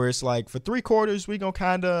 where it's like for 3 quarters, we going to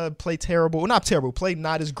kind of play terrible. Well, not terrible, play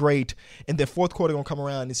not as great. And then fourth quarter going to come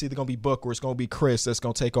around and it's either going to be Book or it's going to be Chris that's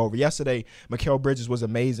going to take over. Yesterday, Mikal Bridges was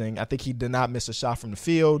amazing. I think he did not miss a shot from the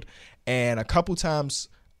field. And a couple times,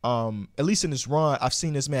 at least in this run, I've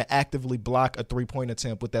seen this man actively block a 3-point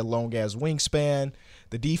attempt with that long-ass wingspan.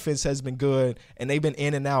 The defense has been good, and they've been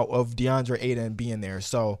in and out of DeAndre Ayton being there.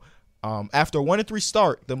 So, after a 1-3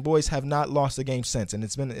 start, them boys have not lost a game since, and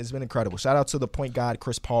it's been incredible. Shout out to the point guard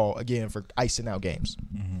Chris Paul again for icing out games.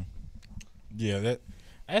 Yeah,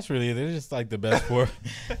 That's really, they're just like the best four.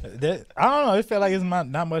 I don't know. It felt like it's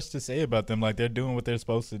not much to say about them. Like they're doing what they're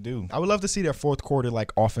supposed to do. I would love to see their fourth quarter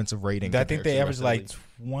like offensive rating. I think they average like league.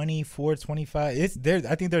 24, 25.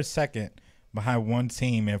 I think they're second behind one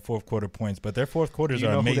team in fourth quarter points, but their fourth quarters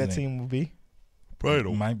are amazing. Who that team will be?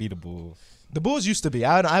 Probably Might be the Bulls. The Bulls used to be.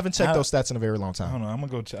 I haven't checked those stats in a very long time. Hold on, I'm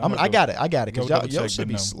gonna go check. I got it. Because go y'all check, should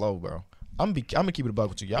be no. slow, bro. I'm gonna keep it a buck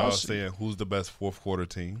with you. I Y'all. was saying, who's the best fourth quarter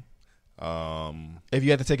team? If you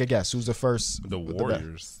had to take a guess, who's the first? The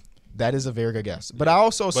Warriors. That is a very good guess. But I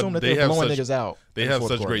also assume that they're blowing niggas out. They in the have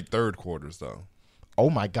fourth such quarter. great third quarters, though. Oh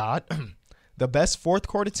my God, the best fourth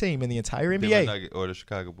quarter team in the entire Denver NBA, Nuggets or the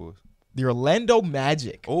Chicago Bulls. the Orlando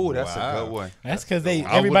Magic. Oh, that's a Wow. good one. That's because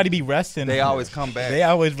everybody be resting. They always come back. They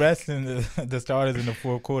always resting the starters in the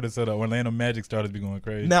fourth quarter, so the Orlando Magic starters be going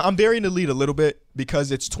crazy. Now I'm burying the lead a little bit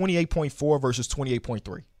because it's 28.4 versus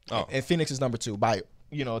 28.3, and Phoenix is number 2 by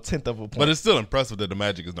a tenth of a point. But it's still impressive that the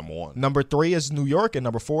Magic is number 1. Number 3 is New York, and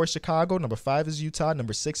number 4 is Chicago. Number 5 is Utah.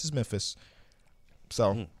 Number 6 is Memphis.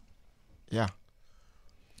 So, yeah.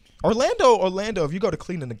 Orlando. If you go to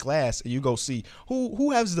Cleaning the Glass and you go see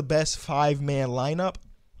who has the best 5-man lineup,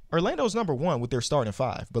 Orlando's number 1 with their starting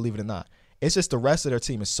 5. Believe it or not, it's just the rest of their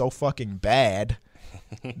team is so fucking bad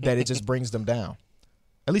that it just brings them down.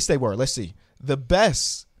 At least they were. Let's see the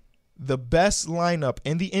best lineup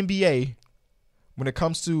in the NBA when it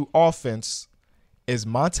comes to offense is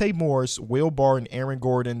Monte Morris, Will Barton, Aaron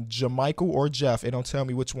Gordon, JaMychal or Jeff. It don't tell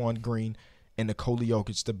me which one. Green and Nikola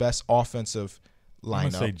Jokic. The best offensive lineup. I'm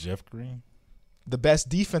gonna say Jeff Green. The best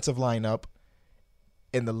defensive lineup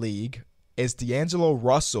in the league is D'Angelo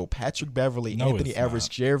Russell, Patrick Beverly, Anthony Edwards,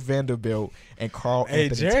 Jared Vanderbilt, and Carl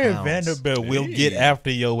Anthony Jared Towns. Vanderbilt will get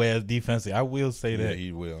after your ass defensively. I will say Yeah, that.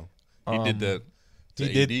 he will. He did that. He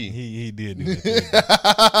to did. AD. He did do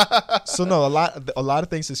that. So no, a lot of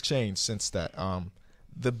things has changed since that.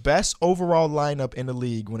 The best overall lineup in the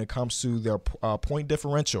league when it comes to their point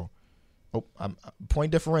differential.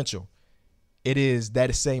 Point differential. It is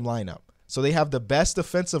that same lineup. So they have the best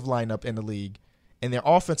defensive lineup in the league, and their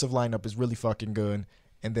offensive lineup is really fucking good.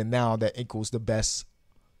 And then now that equals the best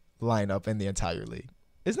lineup in the entire league.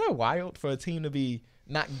 Isn't that wild for a team to be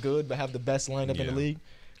not good but have the best lineup in the league?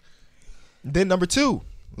 Then number 2,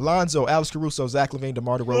 Lonzo, Alex Caruso, Zach LaVine,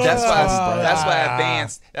 DeMar DeRozan.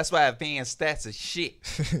 That's why advanced stats are shit.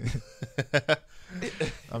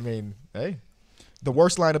 I mean, hey, the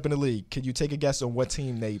worst lineup in the league. Can you take a guess on what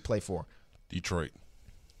team they play for? Detroit.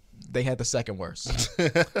 They had the second worst.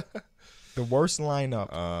 The worst lineup,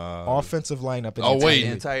 offensive lineup in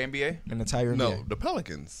The entire NBA? In the entire NBA. No, the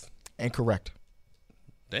Pelicans. Incorrect.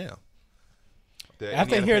 Damn.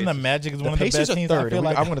 After hearing the Magic is one of the Pacers best are teams, third. I feel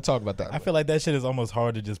like I'm going to talk about that. I feel like that shit is almost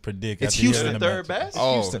hard to just predict. It's after hearing Houston the third Magic. best? It's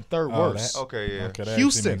Houston, third worst. Okay, yeah. Okay, that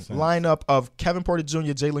Houston actually makes sense. lineup of Kevin Porter Jr.,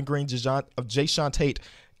 Jalen Green, Jayshawn Tate,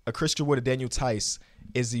 Christian Wood, and Daniel Tice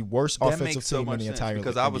is the worst That offensive makes so team in much the sense entire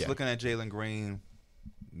because NBA. I was looking at Jalen Green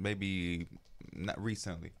maybe not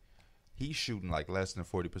recently. He's shooting like less than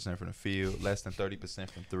 40% from the field, less than 30%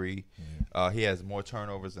 from 3. He has more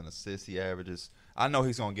turnovers than assists. He averages. I know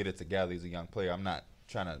he's going to get it together. He's a young player. I'm not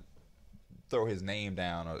trying to throw his name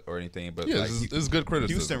down or anything, but Yeah, like, it's good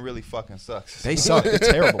criticism. Houston really fucking sucks. They suck. They're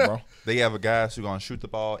terrible, bro. They have a guys who going to shoot the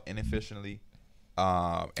ball inefficiently.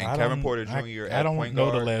 And Kevin Porter Jr. I at don't point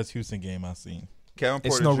know guard. the last Houston game I've seen. Kevin Porter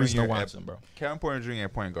It's no Jr. reason to at- watch them, bro. Kevin Porter Jr.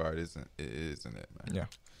 at point guard isn't it, man? Yeah.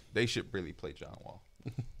 They should really play John Wall.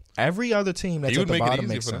 Every other team that's He at would the make it bottom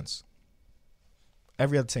easier makes for them. sense.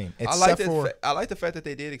 Every other team, I except like for I like the fact that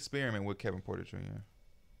they did experiment with Kevin Porter Jr.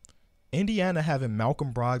 Indiana having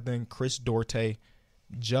Malcolm Brogdon, Chris Duarte,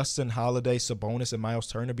 Justin Holiday, Sabonis, and Miles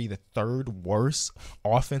Turner be the third worst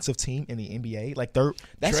offensive team in the NBA. Like third,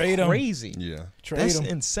 that's Trade 'em. crazy. Yeah. That's Trade him.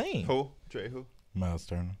 insane. Who? Trey who? Miles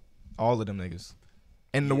Turner. All of them niggas.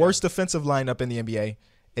 And the worst defensive lineup in the NBA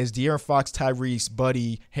is De'Aaron Fox, Tyrese,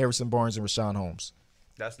 Buddy, Harrison Barnes, and Rashawn Holmes.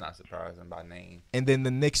 That's not surprising by name. And then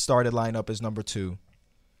the Knicks started lineup is number 2.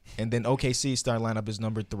 And then OKC starting lineup is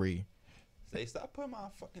number 3. Say, stop putting my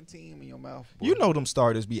fucking team in your mouth. Boy. You know them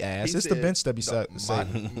starters be ass. He It's the said, bench that be "No,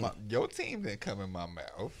 saying. your team didn't come in my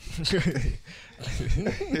mouth.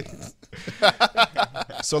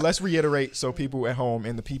 So let's reiterate so people at home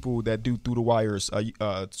and the people that do Through the Wires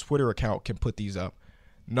Twitter account can put these up.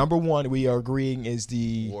 Number 1, we are agreeing, is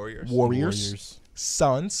the Warriors.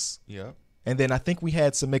 Suns. Yep. And then I think we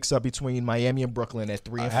had some mix up between Miami and Brooklyn at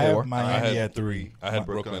 3 and 4. I have Miami at 3. I had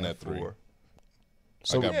Brooklyn at 3.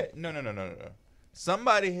 So I got- No.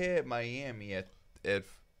 Somebody had Miami at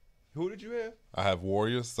who did you have? I have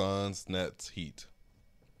Warriors, Suns, Nets, Heat.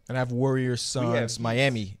 and I have Warriors, We have Suns, Heat.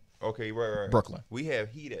 Miami. Okay, right. Brooklyn. We have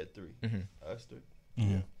Heat at 3. Us 3.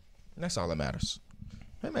 Mm-hmm. That's all that matters.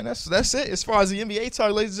 Hey man, that's it. As far as the NBA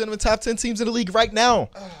talk, ladies and gentlemen, top 10 teams in the league right now.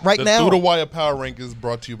 Right The now. Through the Wire Power Rankings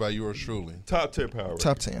brought to you by yours truly. Top 10 power.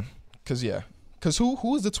 Top 10. Because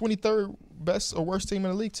who is the 23rd best or worst team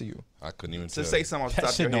in the league to you? I couldn't even To tell. say something off the That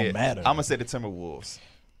top of your shit don't head, matter. I'm gonna say the Timberwolves.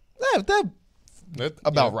 That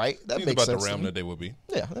about right. That seems makes about sense the to realm me. that they would be.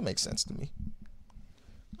 Yeah, that makes sense to me.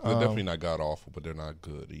 They're definitely not god awful, but they're not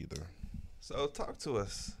good either. So talk to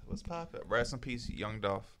us. What's poppin'? Rest in peace, Young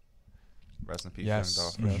Dolph. Rest in peace, Yes. Young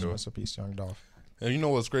Dolph, for sure. Rest in peace, Young Dolph. And you know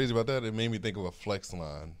what's crazy about that? It made me think of a Flex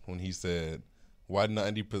line when he said, "Why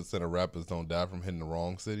 90% of rappers don't die from hitting the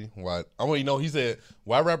wrong city?" Why? I mean, he said,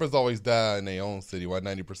 "Why rappers always die in their own city? Why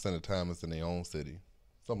 90% of the time it's in their own city?"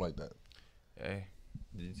 Something like that. Hey,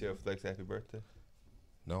 did you tell Flex happy birthday?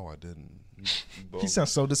 No, I didn't. He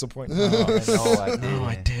sounds so disappointed. No, I didn't. No,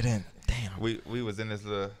 I didn't. Damn. We was in this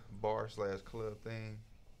little bar/club thing,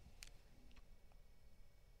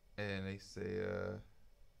 and they say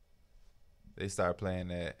they started playing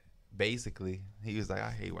that. Basically, he was like,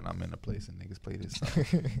 "I hate when I'm in a place and niggas play this song."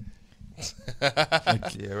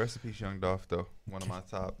 Yeah, rest in peace, Young Dolph. Though one of my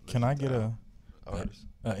top. Can I get a artists.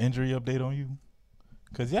 injury update on you?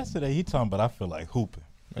 Because yesterday he talking, but I feel like hooping.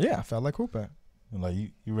 Yeah, I felt like hooping. Like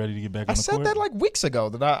you ready to get back I on the said court? that like weeks ago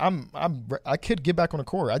that I could get back on the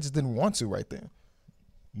court. I just didn't want to right then.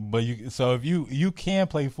 But so if you can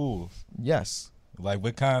play fools, Yes. like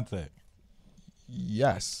with contact.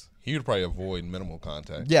 Yes. He would probably avoid minimal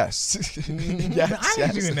contact. Yes. Yes. I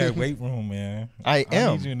need you in that Yes. weight room, man. I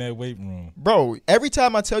am. need you in that weight room. Bro, every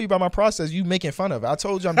time I tell you about my process, you making fun of it. I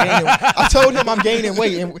told you I'm gaining. I told him I'm gaining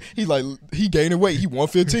weight, and he's like, he gaining weight. He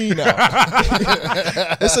 115 now.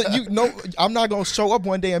 I'm not gonna show up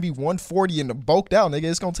one day and be 140 and bulked out, nigga.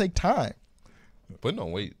 It's gonna take time. Putting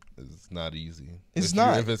on weight is not easy. It's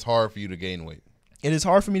not. If it's hard for you to gain weight. It is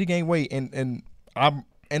hard for me to gain weight, and I'm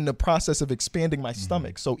in the process of expanding my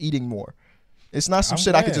stomach, so eating more. It's not some I'm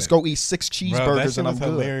shit I could glad. just go eat 6 cheeseburgers Bro, that shit and I'm was good.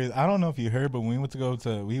 hilarious. I don't know if you heard, but when we went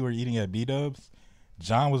to we were eating at B-Dubs.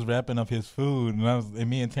 John was wrapping up his food, and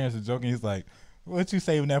me and Terrence were joking. He's like, "What you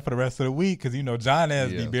saving that for the rest of the week?" Because John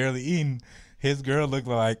has be barely eating. His girl looked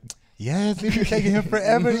like, yes, it be taking him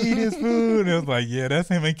forever to eat his food. And it was like, yeah, that's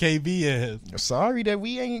him and KB ass. Sorry that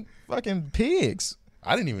we ain't fucking pigs.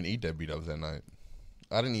 I didn't even eat that B-Dubs that night.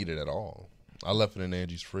 I didn't eat it at all. I left it in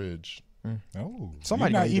Angie's fridge. Oh,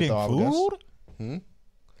 Somebody you not gotta eat eating the Alvarez. food?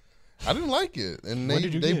 I didn't like it. And What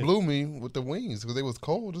did you they get? blew me with the wings because they was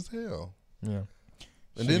cold as hell. Yeah.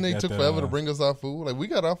 And then they got took the, forever to bring us our food. Like, we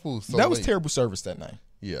got our food so That was late. terrible service that night.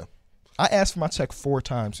 Yeah. I asked for my check 4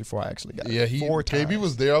 times before I actually got it. Yeah, 4 times. KB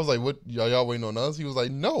was there. I was like, what, y'all waiting on us? He was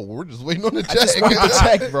like, no, we're just waiting on the I just check. wanted the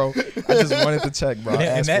check, bro. I just wanted the check, bro. I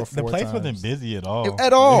And asked the for 4 place times. wasn't busy at all.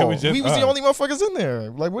 At all. It was just We was the us. only motherfuckers in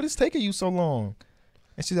there. Like, what is taking you so long?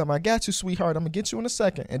 And she's like, I got you, sweetheart. I'm going to get you in a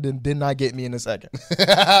second. And then did not get me in a second.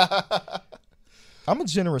 I'm a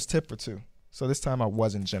generous tipper, too. So this time I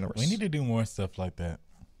wasn't generous. We need to do more stuff like that.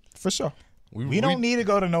 For sure. We don't need to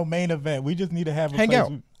go to no main event. We just need to have a Hang place,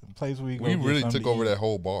 out. place where we go. We get really something took to over eat. that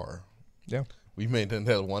whole bar. Yeah. We made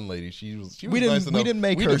that one lady. She was We didn't- nice enough. we didn't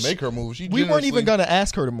make we her didn't sh- make her move. She We weren't even generously- going to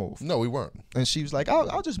ask her to move. No, we weren't. And she was like,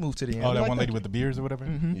 I'll just move to the end. Oh, I'm that like, one lady "Thank with the beers or whatever.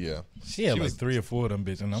 Yeah. She had She like was- 3 or 4 of them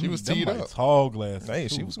bitches. And she was them teed like up. tall glasses. Hey,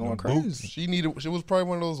 she too. was going Them boots. crazy. She was probably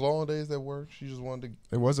one of those long days at work. She just wanted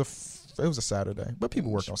to. It was a Saturday, but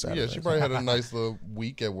people work on Saturday. Yeah, she probably had a nice little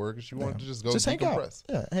week at work, and she wanted to just go hang out. decompress.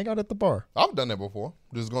 Yeah, hang out at the bar. I've done that before.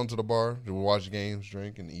 Just going to the bar, to watch games,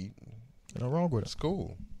 drink, and eat. No wrong with It's it.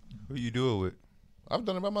 cool. Who you do it with? I've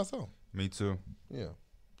done it by myself. Me too. Yeah.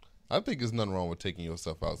 I think there's nothing wrong with taking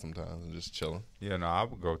yourself out sometimes and just chilling. Yeah, no, I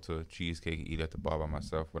would go to a cheesecake and eat at the bar by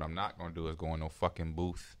myself. What I'm not gonna do is go in no fucking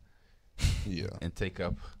booth Yeah. and take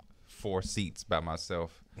up 4 seats by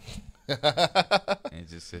myself and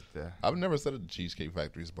just sit there. I've never sat at the Cheesecake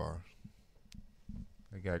Factory's bar.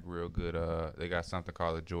 They got real good. They got something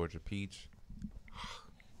called a Georgia Peach.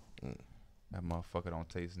 That motherfucker don't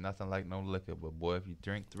taste nothing like no liquor, but boy, if you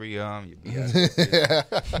drink 3 of them, you be out there.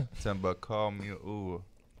 Something but call me a Uber.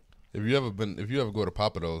 If you ever go to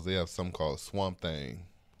Papados, they have something called Swamp Thing.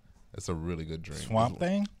 It's a really good drink. Swamp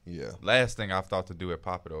Thing? Yeah. Last thing I've thought to do at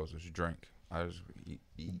Papados is drink. I just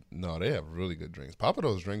eat. No, they have really good drinks.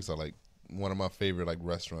 Papados drinks are like one of my favorite like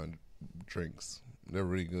restaurant drinks. They're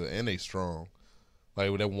really good and they strong.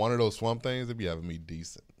 Like with one of those Swamp Things, they be having me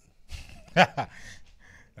decent.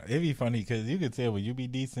 It'd be funny because you could tell when you be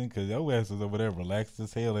decent because your ass was over there relaxed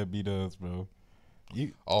as hell at B-Dubs, bro.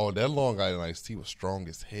 Oh, that Long Island iced tea was strong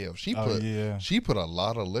as hell. She put a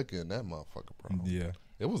lot of liquor in that motherfucker, bro. Yeah.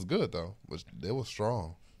 It was good though, but it was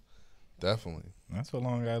strong. Definitely. That's what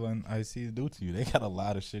Long Island ICs do to you. They got a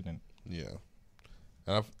lot of shit in. Yeah.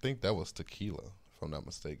 And I think that was tequila, if I'm not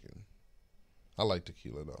mistaken. I like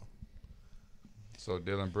tequila, though. So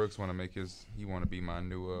Dylan Brooks want to be my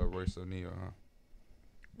new Royce O'Neal,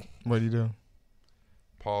 huh? What do you do?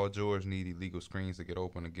 Paul George need illegal screens to get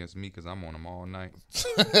open against me because I'm on them all night.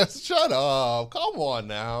 Shut up. Come on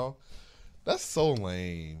now. That's so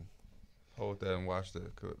lame. Hold that and watch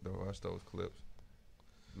those clips.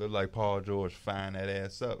 Look like Paul George firing that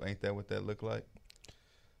ass up. Ain't that what that look like?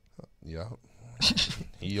 Yeah.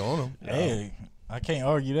 He on him. Hey, I can't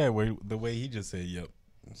argue that the way he just said, yep.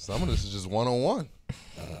 Some of this is just one-on-one.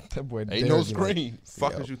 That boy Ain't no screens.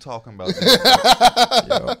 Fuck is you talking about?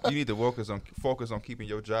 You need to focus on keeping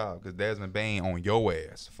your job because Desmond Bain on your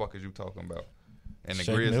ass. Fuck is you talking about? And the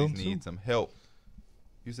Shake Grizzlies Milton, need some help.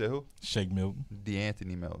 You said who? Shake Milton.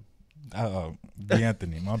 DeAnthony Melton.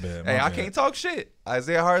 D'Anthony, my bad. Hey, I can't talk shit.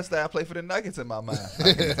 Isaiah Hartenstein play for the Nuggets in my mind.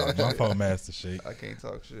 I can't talk My shit. fault, Master Shake. I can't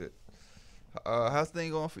talk shit. How's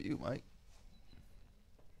things going for you, Mike?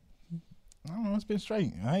 I don't know. It's been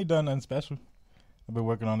straight. I ain't done nothing special. I've been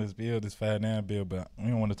working on this build, this 5'9" build, but we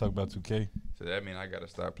don't want to talk about 2K. So that means I got to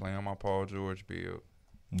start playing on my Paul George build.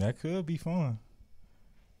 That could be fun.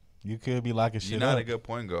 You could be locking shit You're not up. a good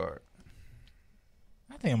point guard.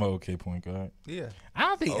 I think I'm an okay point guard. Yeah. I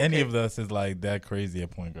don't think Okay. any of us is like that crazy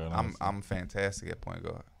at point guard. I'm fantastic at point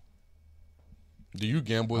guard. Do you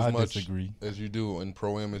gamble as I much disagree. as you do in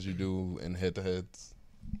Pro-Am as you do in head-to-heads?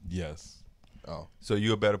 Yes. Oh. So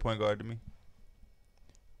you a better point guard than me?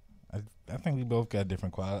 I think we both got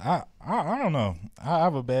different qualities. I don't know. I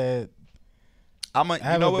have a bad. You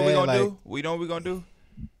know what we're bad, gonna do? We know what we're gonna do.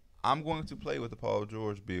 I'm going to play with the Paul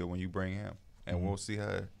George build when you bring him, and we'll see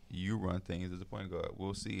how you run things as a point guard.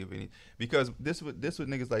 We'll see if any because this what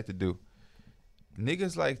niggas like to do.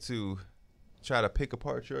 Niggas like to try to pick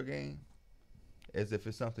apart your game as if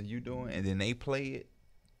it's something you doing, and then they play it,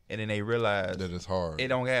 and then they realize That is hard. it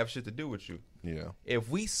don't have shit to do with you. Yeah. If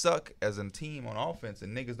we suck as a team on offense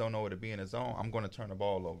and niggas don't know where to be in the zone, I'm going to turn the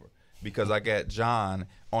ball over because I got John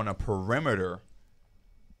on a perimeter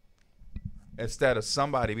instead of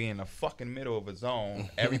somebody being in the fucking middle of a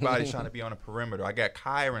zone. Everybody's trying to be on a perimeter. I got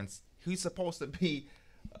Kyron. He's supposed to be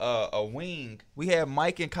a wing. We have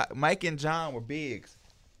Mike and John were bigs.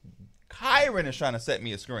 Kyron is trying to set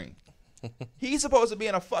me a screen. He's supposed to be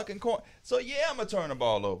in a fucking corner. So, yeah, I'm going to turn the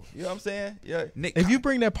ball over. You know what I'm saying? Yeah. Nick, If you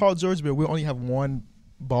bring that Paul George bill, we'll only have one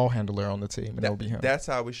ball handler on the team, and that'll be him. That's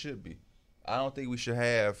how we should be. I don't think we should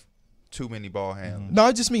have too many ball handlers. No,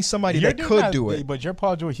 it just means somebody Your that dude could not do big, it. But your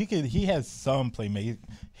Paul George, he has some playmaking.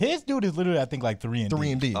 His dude is literally, I think, like 3 and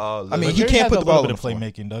 3 and D. Oh, I mean, but he can't put the ball in in the floor.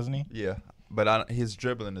 playmaking, doesn't he? Yeah. But his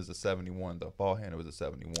dribbling is a 71, though. Ball handler was a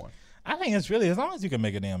 71. I think it's really as long as you can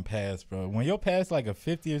make a damn pass, bro. When your pass like a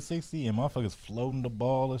 50 or 60 and motherfuckers floating the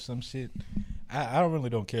ball or some shit, I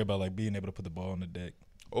don't care about like being able to put the ball on the deck.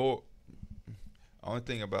 Or, only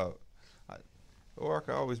thing about, I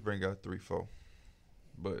can always bring out 3-4.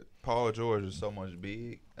 But Paul George is so much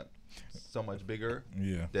bigger.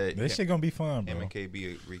 Yeah, That this shit gonna be fun, bro. Him and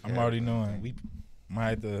KB. I'm already knowing. We might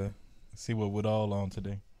have to see what we're all on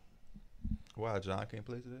today. Why John can't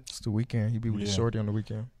play today? It's the weekend. He be with the Yeah. shorty on the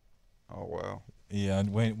weekend. Oh wow. Yeah,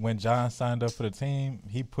 and when John signed up for the team,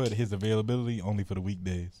 he put his availability only for the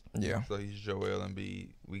weekdays. Yeah. So he's Joel Embiid.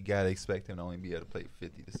 We gotta expect him to only be able to play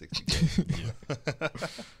 50 to 60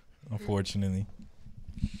 games. Unfortunately.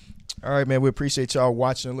 All right, man. We appreciate y'all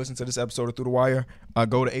watching and listening to this episode of Through the Wire.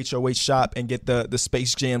 Go to HOH Shop and get the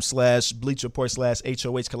Space Jam / Bleach Report /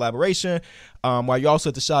 HOH collaboration. While you're also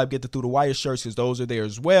at the shop, get the Through the Wire shirts because those are there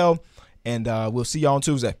as well. And we'll see y'all on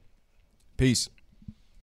Tuesday. Peace.